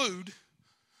 if we're glued,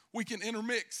 we can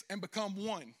intermix and become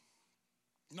one.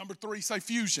 Number 3, say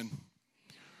fusion.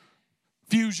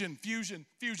 Fusion, fusion,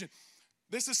 fusion.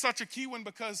 This is such a key one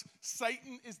because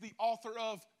Satan is the author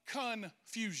of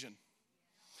confusion.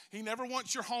 He never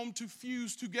wants your home to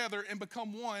fuse together and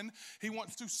become one. He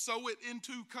wants to sow it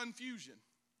into confusion.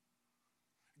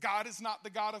 God is not the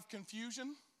God of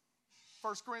confusion.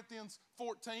 1 Corinthians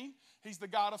 14, he's the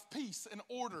God of peace and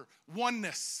order,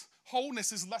 oneness.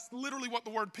 Wholeness that's literally what the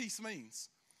word peace means.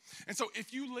 And so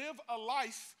if you live a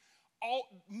life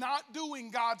not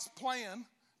doing God's plan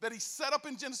that he set up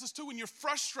in Genesis 2 and you're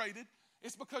frustrated,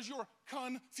 it's because you're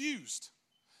confused.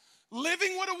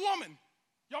 Living with a woman,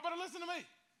 y'all better listen to me,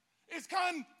 is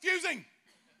confusing.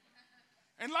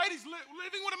 And ladies,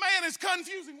 living with a man is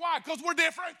confusing. Why? Because we're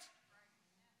different.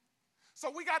 So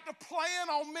we got to plan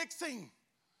on mixing,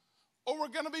 or we're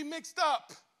going to be mixed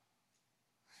up.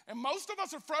 And most of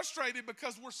us are frustrated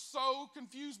because we're so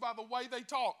confused by the way they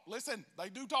talk. Listen, they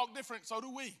do talk different, so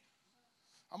do we.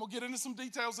 I'm going to get into some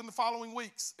details in the following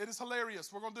weeks. It is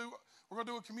hilarious. We're going to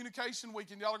do a communication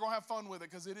week, and y'all are going to have fun with it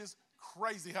because it is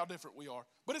crazy how different we are.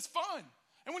 But it's fun.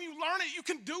 And when you learn it, you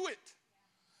can do it.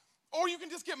 Or you can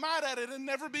just get mad at it and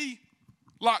never be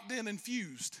locked in and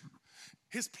fused.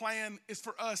 His plan is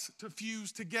for us to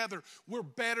fuse together. We're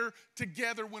better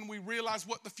together when we realize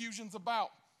what the fusion's about.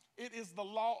 It is the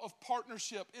law of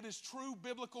partnership. It is true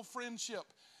biblical friendship.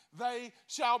 They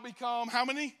shall become, how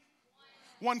many?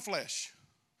 One flesh.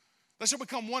 They shall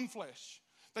become one flesh.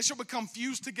 They shall become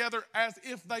fused together as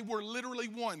if they were literally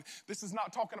one. This is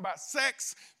not talking about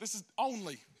sex. This is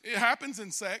only. It happens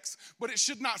in sex, but it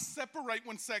should not separate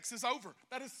when sex is over.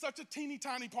 That is such a teeny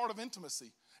tiny part of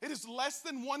intimacy. It is less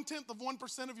than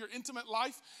 0.1% of your intimate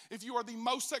life if you are the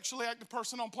most sexually active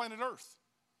person on planet Earth.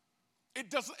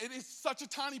 It is such a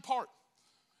tiny part.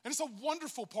 And it's a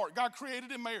wonderful part God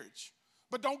created in marriage.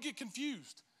 But don't get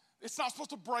confused. It's not supposed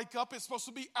to break up. It's supposed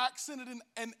to be accented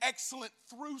and excellent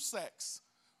through sex,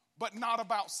 but not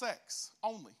about sex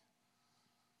only.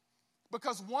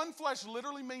 Because one flesh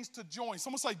literally means to join.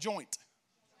 Someone say joint.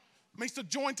 It means to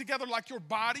join together like your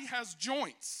body has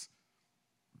joints.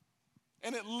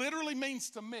 And it literally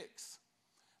means to mix.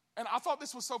 And I thought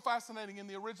this was so fascinating. In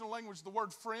the original language, the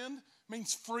word friend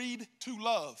means freed to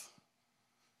love.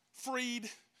 Freed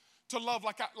to love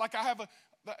like I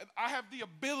have the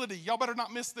ability. Y'all better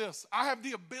not miss this. I have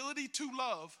the ability to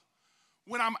love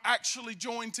when I'm actually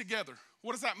joined together.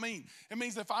 What does that mean? It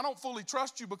means if I don't fully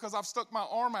trust you because I've stuck my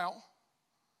arm out,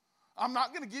 I'm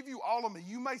not going to give you all of me.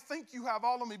 You may think you have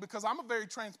all of me because I'm a very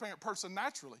transparent person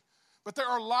naturally. But there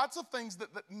are lots of things that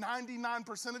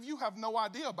 99% of you have no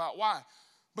idea about. Why?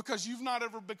 Because you've not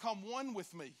ever become one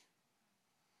with me.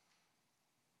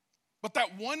 But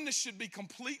that oneness should be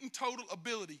complete and total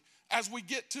ability as we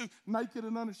get to naked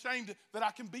and unashamed, that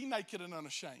I can be naked and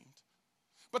unashamed.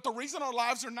 But the reason our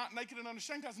lives are not naked and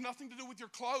unashamed has nothing to do with your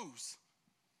clothes.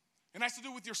 It has to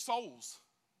do with your souls.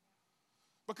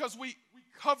 Because we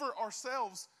cover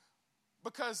ourselves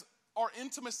because our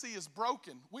intimacy is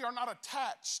broken. We are not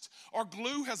attached. Our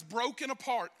glue has broken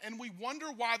apart, and we wonder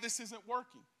why this isn't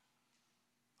working.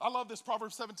 I love this.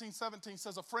 Proverbs 17:17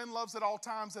 says, a friend loves at all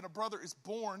times, and a brother is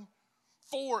born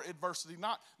for adversity,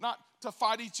 not to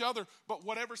fight each other, but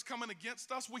whatever's coming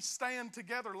against us, we stand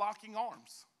together locking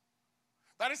arms.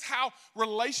 That is how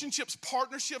relationships,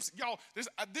 partnerships, y'all,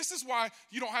 this is why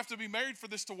you don't have to be married for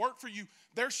this to work for you.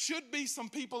 There should be some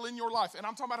people in your life, and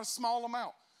I'm talking about a small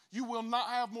amount. You will not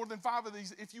have more than 5 of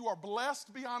these. If you are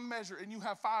blessed beyond measure and you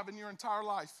have 5 in your entire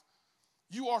life,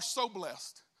 you are so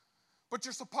blessed. But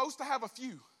you're supposed to have a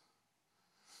few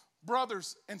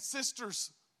brothers and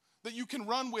sisters that you can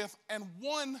run with, and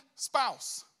one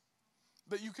spouse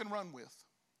that you can run with.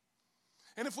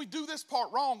 And if we do this part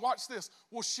wrong, watch this.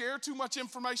 We'll share too much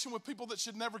information with people that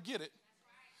should never get it.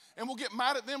 And we'll get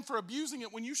mad at them for abusing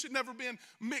it when you should never been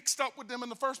mixed up with them in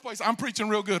the first place. I'm preaching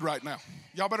real good right now.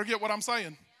 Y'all better get what I'm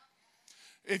saying.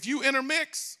 If you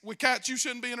intermix with cats you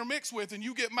shouldn't be intermixed with, and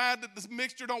you get mad that the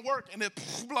mixture don't work and it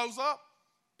blows up,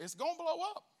 it's going to blow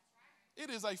up. It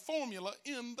is a formula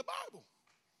in the Bible.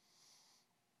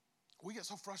 We get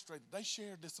so frustrated. They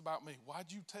shared this about me.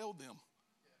 Why'd you tell them?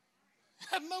 You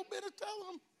had no business telling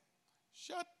them.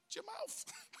 Shut your mouth.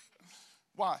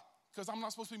 Why? Because I'm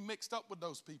not supposed to be mixed up with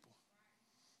those people.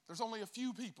 There's only a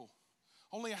few people,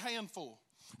 only a handful.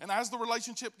 And as the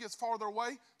relationship gets farther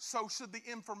away, so should the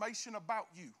information about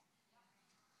you.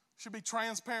 Should be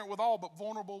transparent with all, but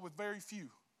vulnerable with very few.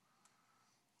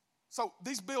 So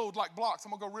these build like blocks.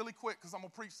 I'm going to go really quick because I'm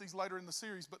going to preach these later in the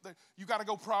series. But you got to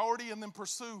go priority and then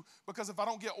pursue, because if I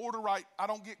don't get order right, I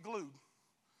don't get glued.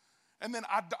 And then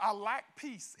I lack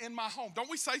peace in my home. Don't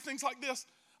we say things like this?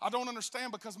 I don't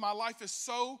understand because my life is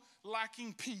so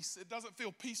lacking peace. It doesn't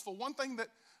feel peaceful. One thing that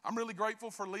I'm really grateful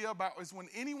for Leah about is when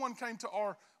anyone came to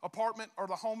our apartment or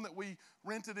the home that we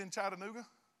rented in Chattanooga,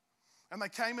 and they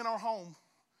came in our home,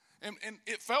 and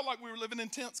it felt like we were living in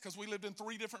tents because we lived in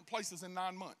 3 different places in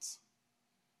 9 months.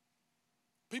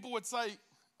 People would say,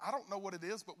 I don't know what it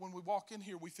is, but when we walk in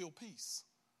here, we feel peace.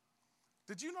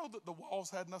 Did you know that the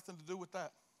walls had nothing to do with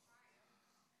that?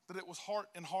 That it was heart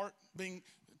and heart being,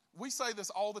 we say this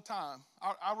all the time.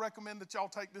 I recommend that y'all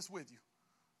take this with you.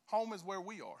 Home is where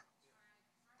we are.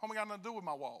 Home ain't got nothing to do with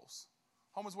my walls.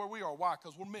 Home is where we are. Why?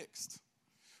 Because we're mixed.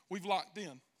 We've locked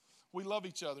in. We love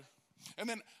each other. And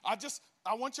then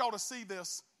I want y'all to see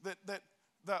this, that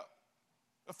the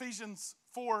Ephesians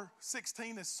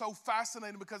 4:16 is so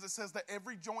fascinating because it says that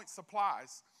every joint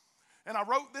supplies. And I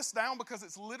wrote this down because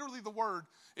it's literally the word.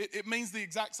 It means the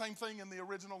exact same thing in the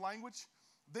original language.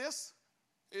 This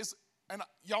is, and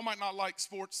y'all might not like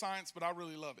sports science, but I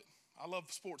really love it. I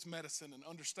love sports medicine and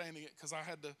understanding it because I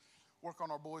had to work on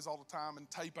our boys all the time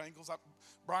and tape ankles.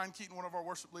 Brian Keaton, one of our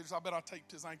worship leaders, I bet I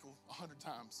taped his ankle 100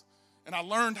 times. And I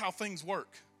learned how things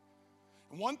work.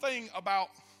 And one thing about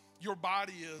your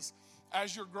body is,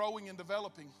 as you're growing and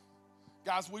developing,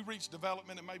 guys, we reach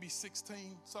development at maybe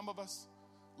 16, some of us,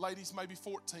 ladies maybe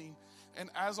 14. And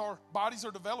as our bodies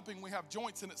are developing, we have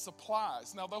joints and it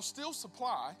supplies. Now, they'll still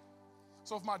supply.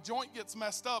 So if my joint gets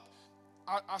messed up,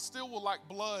 I still will lack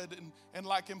blood and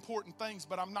lack important things,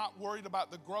 but I'm not worried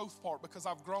about the growth part because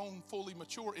I've grown fully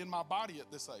mature in my body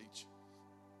at this age.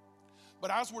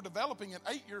 But as we're developing at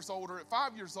 8 years old or at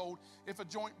 5 years old, if a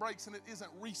joint breaks and it isn't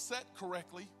reset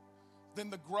correctly, then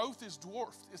the growth is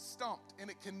dwarfed, is stumped, and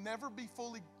it can never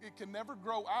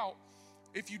grow out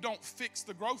if you don't fix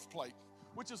the growth plate,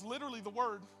 which is literally the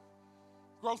word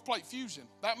growth plate fusion.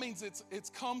 That means it's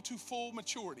come to full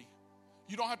maturity.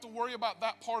 You don't have to worry about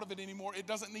that part of it anymore. It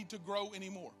doesn't need to grow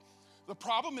anymore. The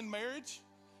problem in marriage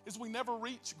is we never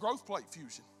reach growth plate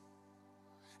fusion.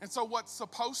 And so what's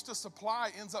supposed to supply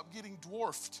ends up getting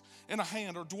dwarfed in a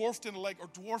hand or dwarfed in a leg or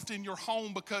dwarfed in your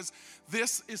home because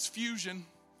this is fusion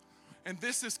and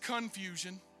this is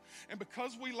confusion. And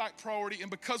because we lack priority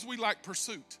and because we lack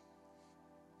pursuit,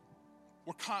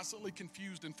 we're constantly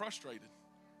confused and frustrated.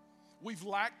 We've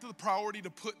lacked the priority to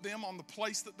put them on the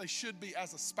place that they should be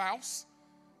as a spouse.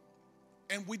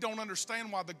 And we don't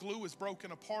understand why the glue is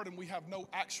broken apart and we have no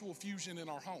actual fusion in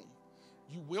our home.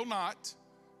 You will not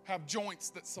have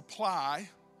joints that supply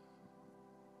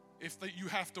if you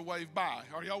have to wave by.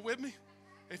 Are y'all with me?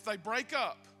 If they break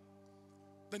up,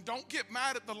 then don't get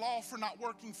mad at the law for not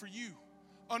working for you.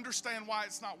 Understand why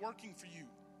it's not working for you.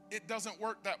 It doesn't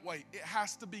work that way. It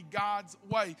has to be God's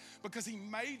way because He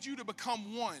made you to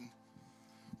become one.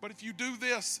 But if you do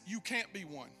this, you can't be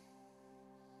one.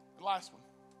 The last one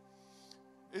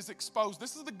is exposed.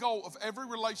 This is the goal of every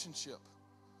relationship,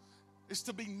 is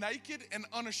to be naked and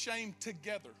unashamed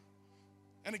together.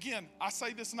 And again, I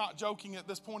say this not joking at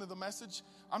this point of the message.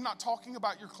 I'm not talking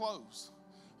about your clothes.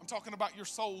 I'm talking about your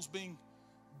souls being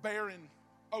barren,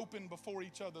 open before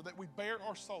each other, that we bare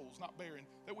our souls, not barren,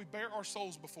 that we bare our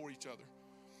souls before each other,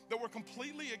 that we're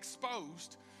completely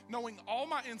exposed, knowing all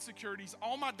my insecurities,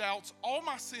 all my doubts, all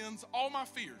my sins, all my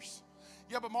fears.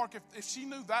 Yeah, but Mark, if she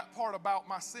knew that part about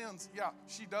my sins, yeah,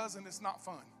 she does, and it's not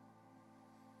fun.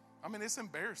 I mean, it's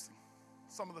embarrassing,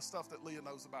 some of the stuff that Leah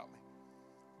knows about me,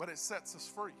 but it sets us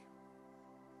free.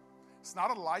 It's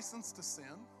not a license to sin.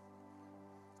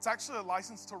 It's actually a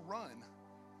license to run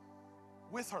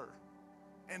with her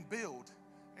and build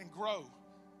and grow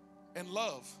and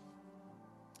love.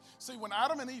 See, when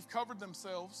Adam and Eve covered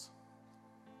themselves,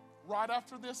 right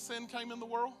after this sin came in the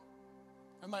world,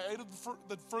 and they ate of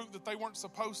the fruit that they weren't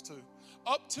supposed to,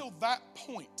 up till that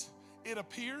point, it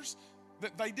appears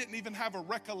that they didn't even have a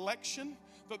recollection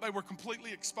that they were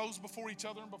completely exposed before each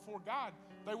other and before God.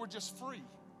 They were just free.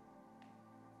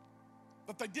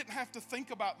 That they didn't have to think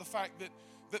about the fact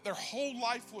that their whole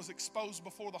life was exposed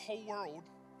before the whole world,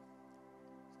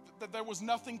 that there was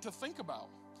nothing to think about.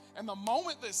 And the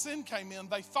moment that sin came in,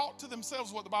 they thought to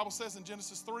themselves what the Bible says in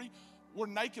Genesis 3, we're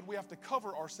naked, we have to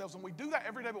cover ourselves. And we do that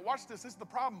every day, but watch this is the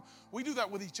problem. We do that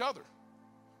with each other.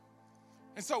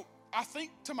 And so I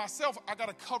think to myself, I got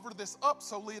to cover this up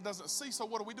so Leah doesn't see. So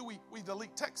what do? We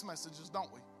delete text messages, don't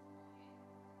we?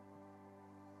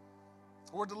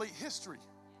 Or delete history.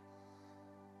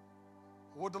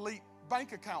 Or delete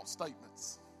bank account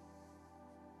statements.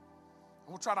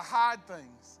 We'll try to hide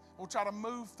things. We'll try to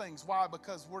move things. Why?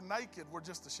 Because we're naked. We're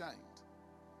just ashamed.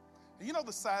 And you know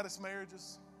the saddest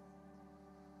marriages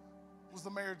was the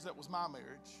marriage that was my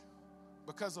marriage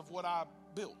because of what I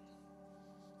built.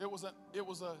 It was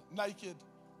a naked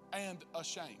and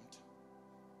ashamed.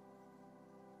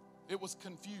 It was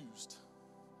confused,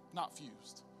 not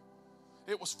fused.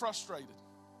 It was frustrated.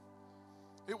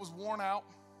 It was worn out.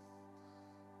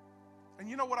 And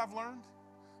you know what I've learned?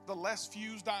 The less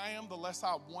fused I am, the less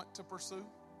I want to pursue.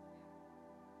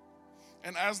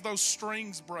 And as those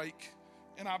strings break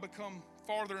and I become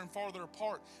farther and farther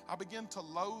apart, I begin to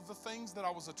loathe the things that I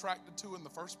was attracted to in the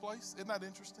first place. Isn't that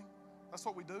interesting? That's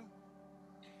what we do.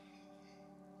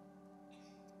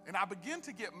 And I begin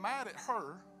to get mad at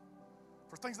her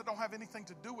for things that don't have anything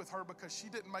to do with her because she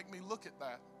didn't make me look at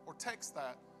that or text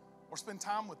that or spend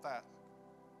time with that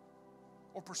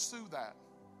or pursue that.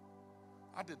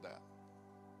 I did that.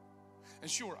 And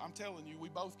sure, I'm telling you, we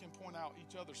both can point out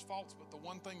each other's faults, but the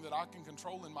one thing that I can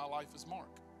control in my life is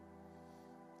Mark.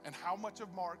 And how much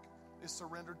of Mark is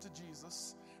surrendered to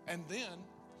Jesus, and then,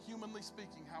 humanly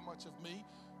speaking, how much of me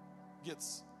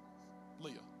gets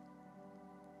Leah.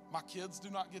 My kids do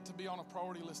not get to be on a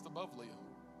priority list above Leah.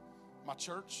 My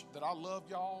church, that I love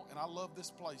y'all, and I love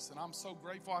this place, and I'm so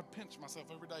grateful. I pinch myself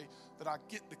every day that I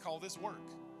get to call this work.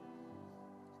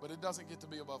 But it doesn't get to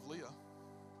be above Leah.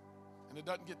 And it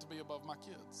doesn't get to be above my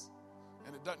kids.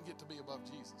 And it doesn't get to be above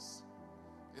Jesus.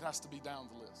 It has to be down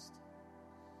the list.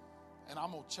 And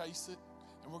I'm going to chase it,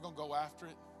 and we're going to go after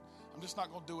it. I'm just not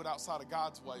going to do it outside of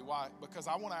God's way. Why? Because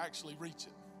I want to actually reach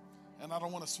it. And I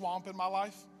don't want a swamp in my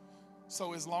life.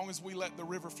 So as long as we let the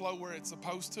river flow where it's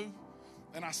supposed to,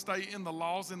 and I stay in the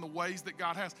laws and the ways that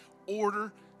God has,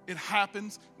 order, it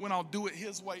happens when I'll do it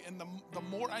His way. And the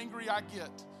more angry I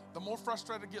get, the more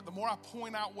frustrated I get, the more I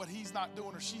point out what he's not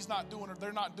doing or she's not doing or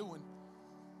they're not doing,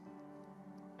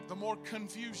 the more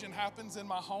confusion happens in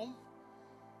my home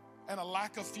and a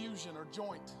lack of fusion or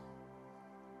joint.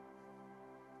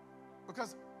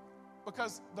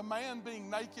 Because the man being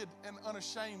naked and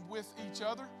unashamed with each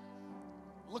other,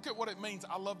 look at what it means.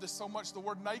 I love this so much. The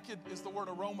word naked is the word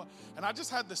aroma. And I just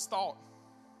had this thought.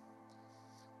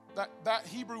 That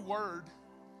Hebrew word,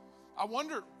 I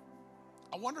wondered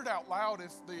out loud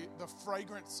if the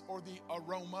fragrance or the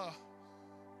aroma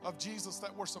of Jesus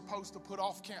that we're supposed to put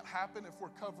off can't happen if we're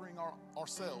covering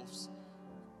ourselves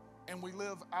and we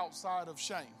live outside of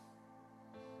shame.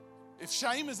 If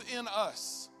shame is in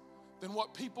us, then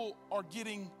what people are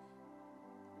getting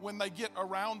when they get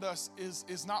around us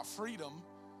is not freedom.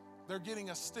 They're getting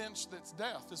a stench that's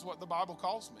death, is what the Bible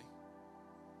calls me.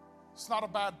 It's not a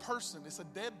bad person, it's a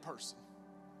dead person.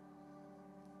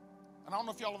 And I don't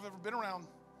know if y'all have ever been around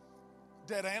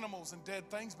dead animals and dead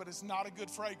things, but it's not a good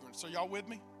fragrance. Are y'all with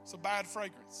me? It's a bad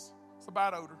fragrance. It's a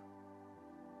bad odor.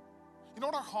 You know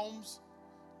what our homes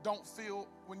don't feel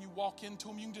when you walk into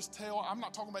them? You can just tell. I'm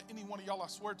not talking about any one of y'all, I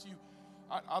swear to you.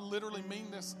 I literally mean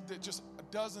this, that just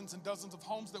dozens and dozens of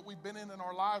homes that we've been in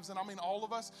our lives, and I mean all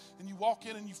of us, and you walk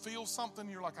in and you feel something,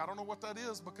 you're like, I don't know what that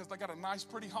is, because they got a nice,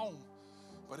 pretty home.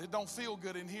 But it don't feel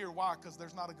good in here. Why? Because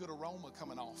there's not a good aroma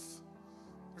coming off.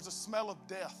 There's a smell of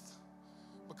death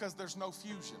because there's no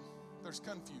fusion. There's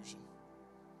confusion.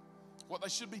 What they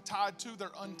should be tied to, they're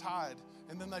untied.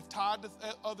 And then they've tied to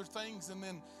other things, and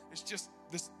then it's just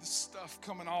this stuff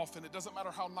coming off, and it doesn't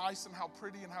matter how nice and how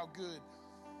pretty and how good.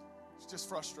 It's just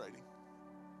frustrating.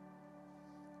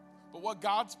 But what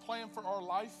God's plan for our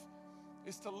life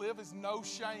is to live as no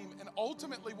shame. And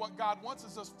ultimately what God wants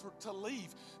is us to leave.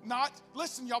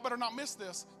 Listen, y'all better not miss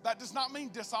this. That does not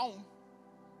mean disown.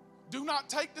 Do not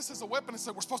take this as a weapon and say,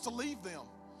 we're supposed to leave them.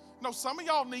 No, some of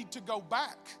y'all need to go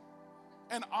back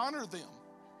and honor them.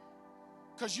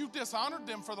 Because you dishonored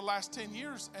them for the last 10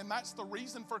 years, and that's the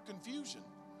reason for confusion.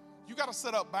 You got to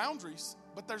set up boundaries,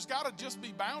 but there's got to just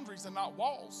be boundaries and not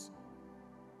walls.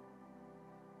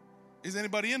 Is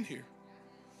anybody in here?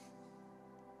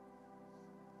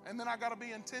 And then I got to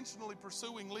be intentionally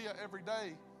pursuing Leah every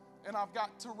day. And I've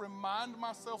got to remind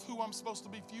myself who I'm supposed to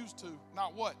be fused to,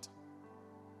 not what.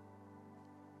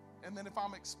 And then if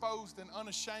I'm exposed and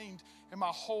unashamed and my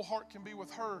whole heart can be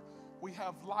with her, we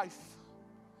have life.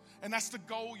 And that's the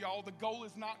goal, y'all. The goal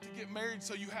is not to get married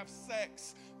so you have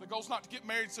sex. The goal's not to get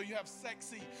married so you have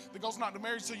sexy. The goal's not to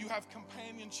marry so you have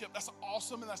companionship. That's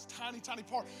awesome, and that's a tiny, tiny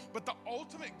part. But the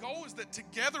ultimate goal is that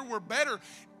together we're better.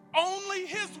 Only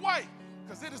His way.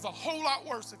 Because it is a whole lot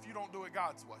worse if you don't do it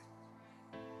God's way.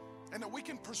 And that we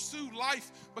can pursue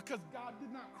life because God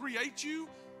did not create you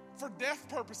for death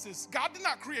purposes. God did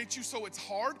not create you so it's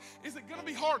hard. Is it going to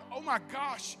be hard? Oh my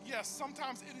gosh, yes,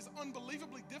 sometimes it is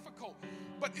unbelievably difficult.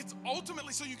 But it's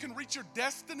ultimately so you can reach your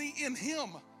destiny in Him,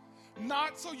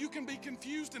 not so you can be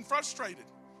confused and frustrated.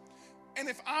 And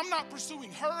if I'm not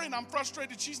pursuing her and I'm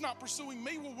frustrated she's not pursuing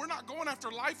me, well, we're not going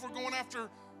after life, we're going after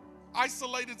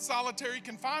isolated solitary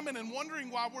confinement and wondering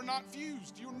why we're not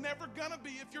fused. You're never going to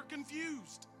be if you're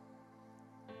confused.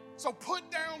 So put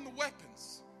down the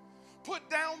weapons. Put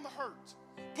down the hurt.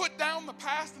 Put down the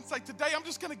past and say, today I'm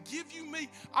just going to give you me.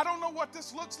 I don't know what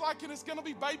this looks like, and it's going to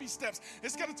be baby steps.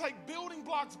 It's going to take building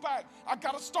blocks back. I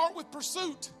got to start with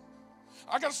pursuit.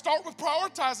 I got to start with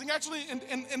prioritizing, actually,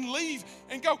 and leave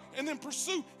and go and then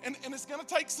pursue. And it's going to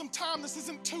take some time. This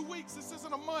isn't 2 weeks. This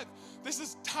isn't a month. This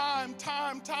is time.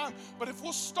 But if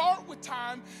we'll start with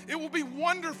time, it will be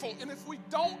wonderful. And if we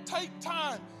don't take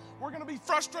time, we're going to be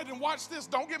frustrated. And watch this.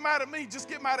 Don't get mad at me. Just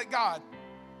get mad at God.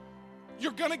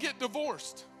 You're going to get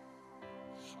divorced.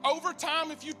 Over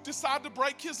time, if you decide to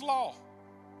break His law,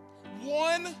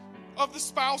 one of the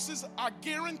spouses, I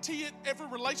guarantee it, every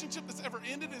relationship that's ever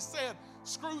ended has said,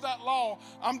 screw that law,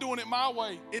 I'm doing it my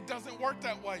way. It doesn't work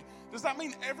that way. Does that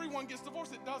mean everyone gets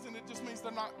divorced? It doesn't. It just means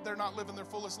they're not living their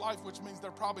fullest life, which means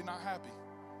they're probably not happy.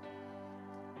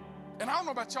 And I don't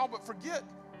know about y'all, but forget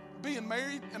being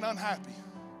married and unhappy.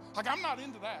 Like, I'm not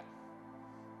into that.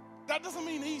 That doesn't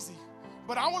mean easy.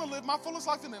 But I want to live my fullest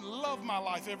life and then love my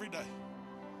life every day.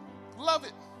 Love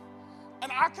it.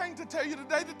 And I came to tell you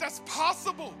today that that's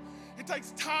possible. It takes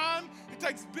time, it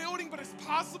takes building, but it's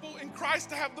possible in Christ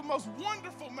to have the most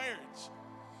wonderful marriage.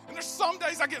 And there's some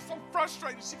days I get so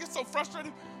frustrated. She gets so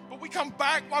frustrated, but we come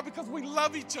back. Why? Because we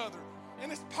love each other.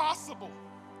 And it's possible.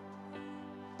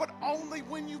 But only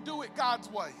when you do it God's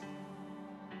way.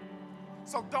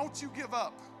 So don't you give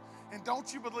up. And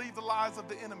don't you believe the lies of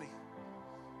the enemy.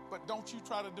 But don't you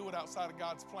try to do it outside of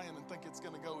God's plan and think it's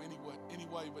going to go any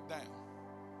way but down.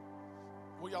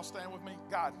 Will y'all stand with me?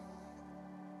 God,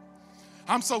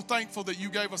 I'm so thankful that you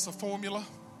gave us a formula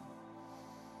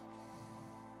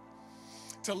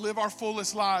to live our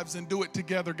fullest lives and do it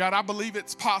together. God, I believe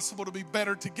it's possible to be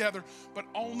better together, but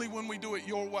only when we do it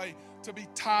your way, to be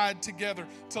tied together,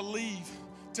 to leave,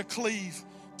 to cleave,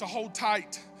 to hold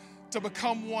tight, to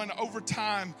become one over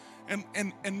time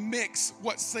and mix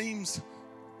what seems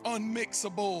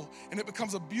unmixable, and it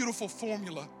becomes a beautiful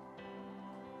formula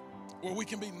where we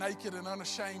can be naked and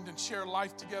unashamed and share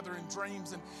life together in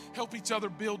dreams and help each other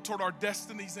build toward our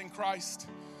destinies in Christ.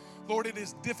 Lord, it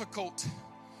is difficult,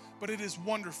 but it is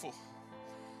wonderful.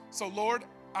 So Lord,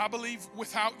 I believe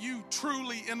without you,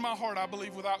 truly in my heart, I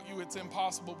believe without you it's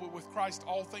impossible, but with Christ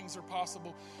all things are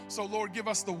possible. So Lord, give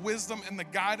us the wisdom and the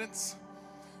guidance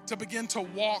to begin to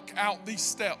walk out these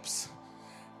steps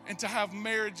and to have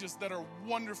marriages that are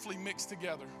wonderfully mixed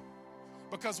together.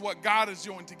 Because what God has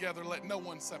joined together, let no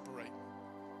one separate.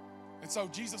 And so,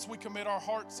 Jesus, we commit our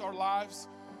hearts, our lives,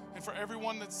 and for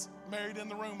everyone that's married in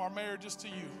the room, our marriages to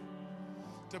you,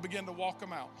 to begin to walk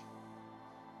them out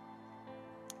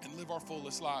and live our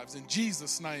fullest lives. In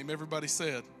Jesus' name, everybody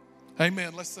said,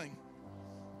 amen. Let's sing.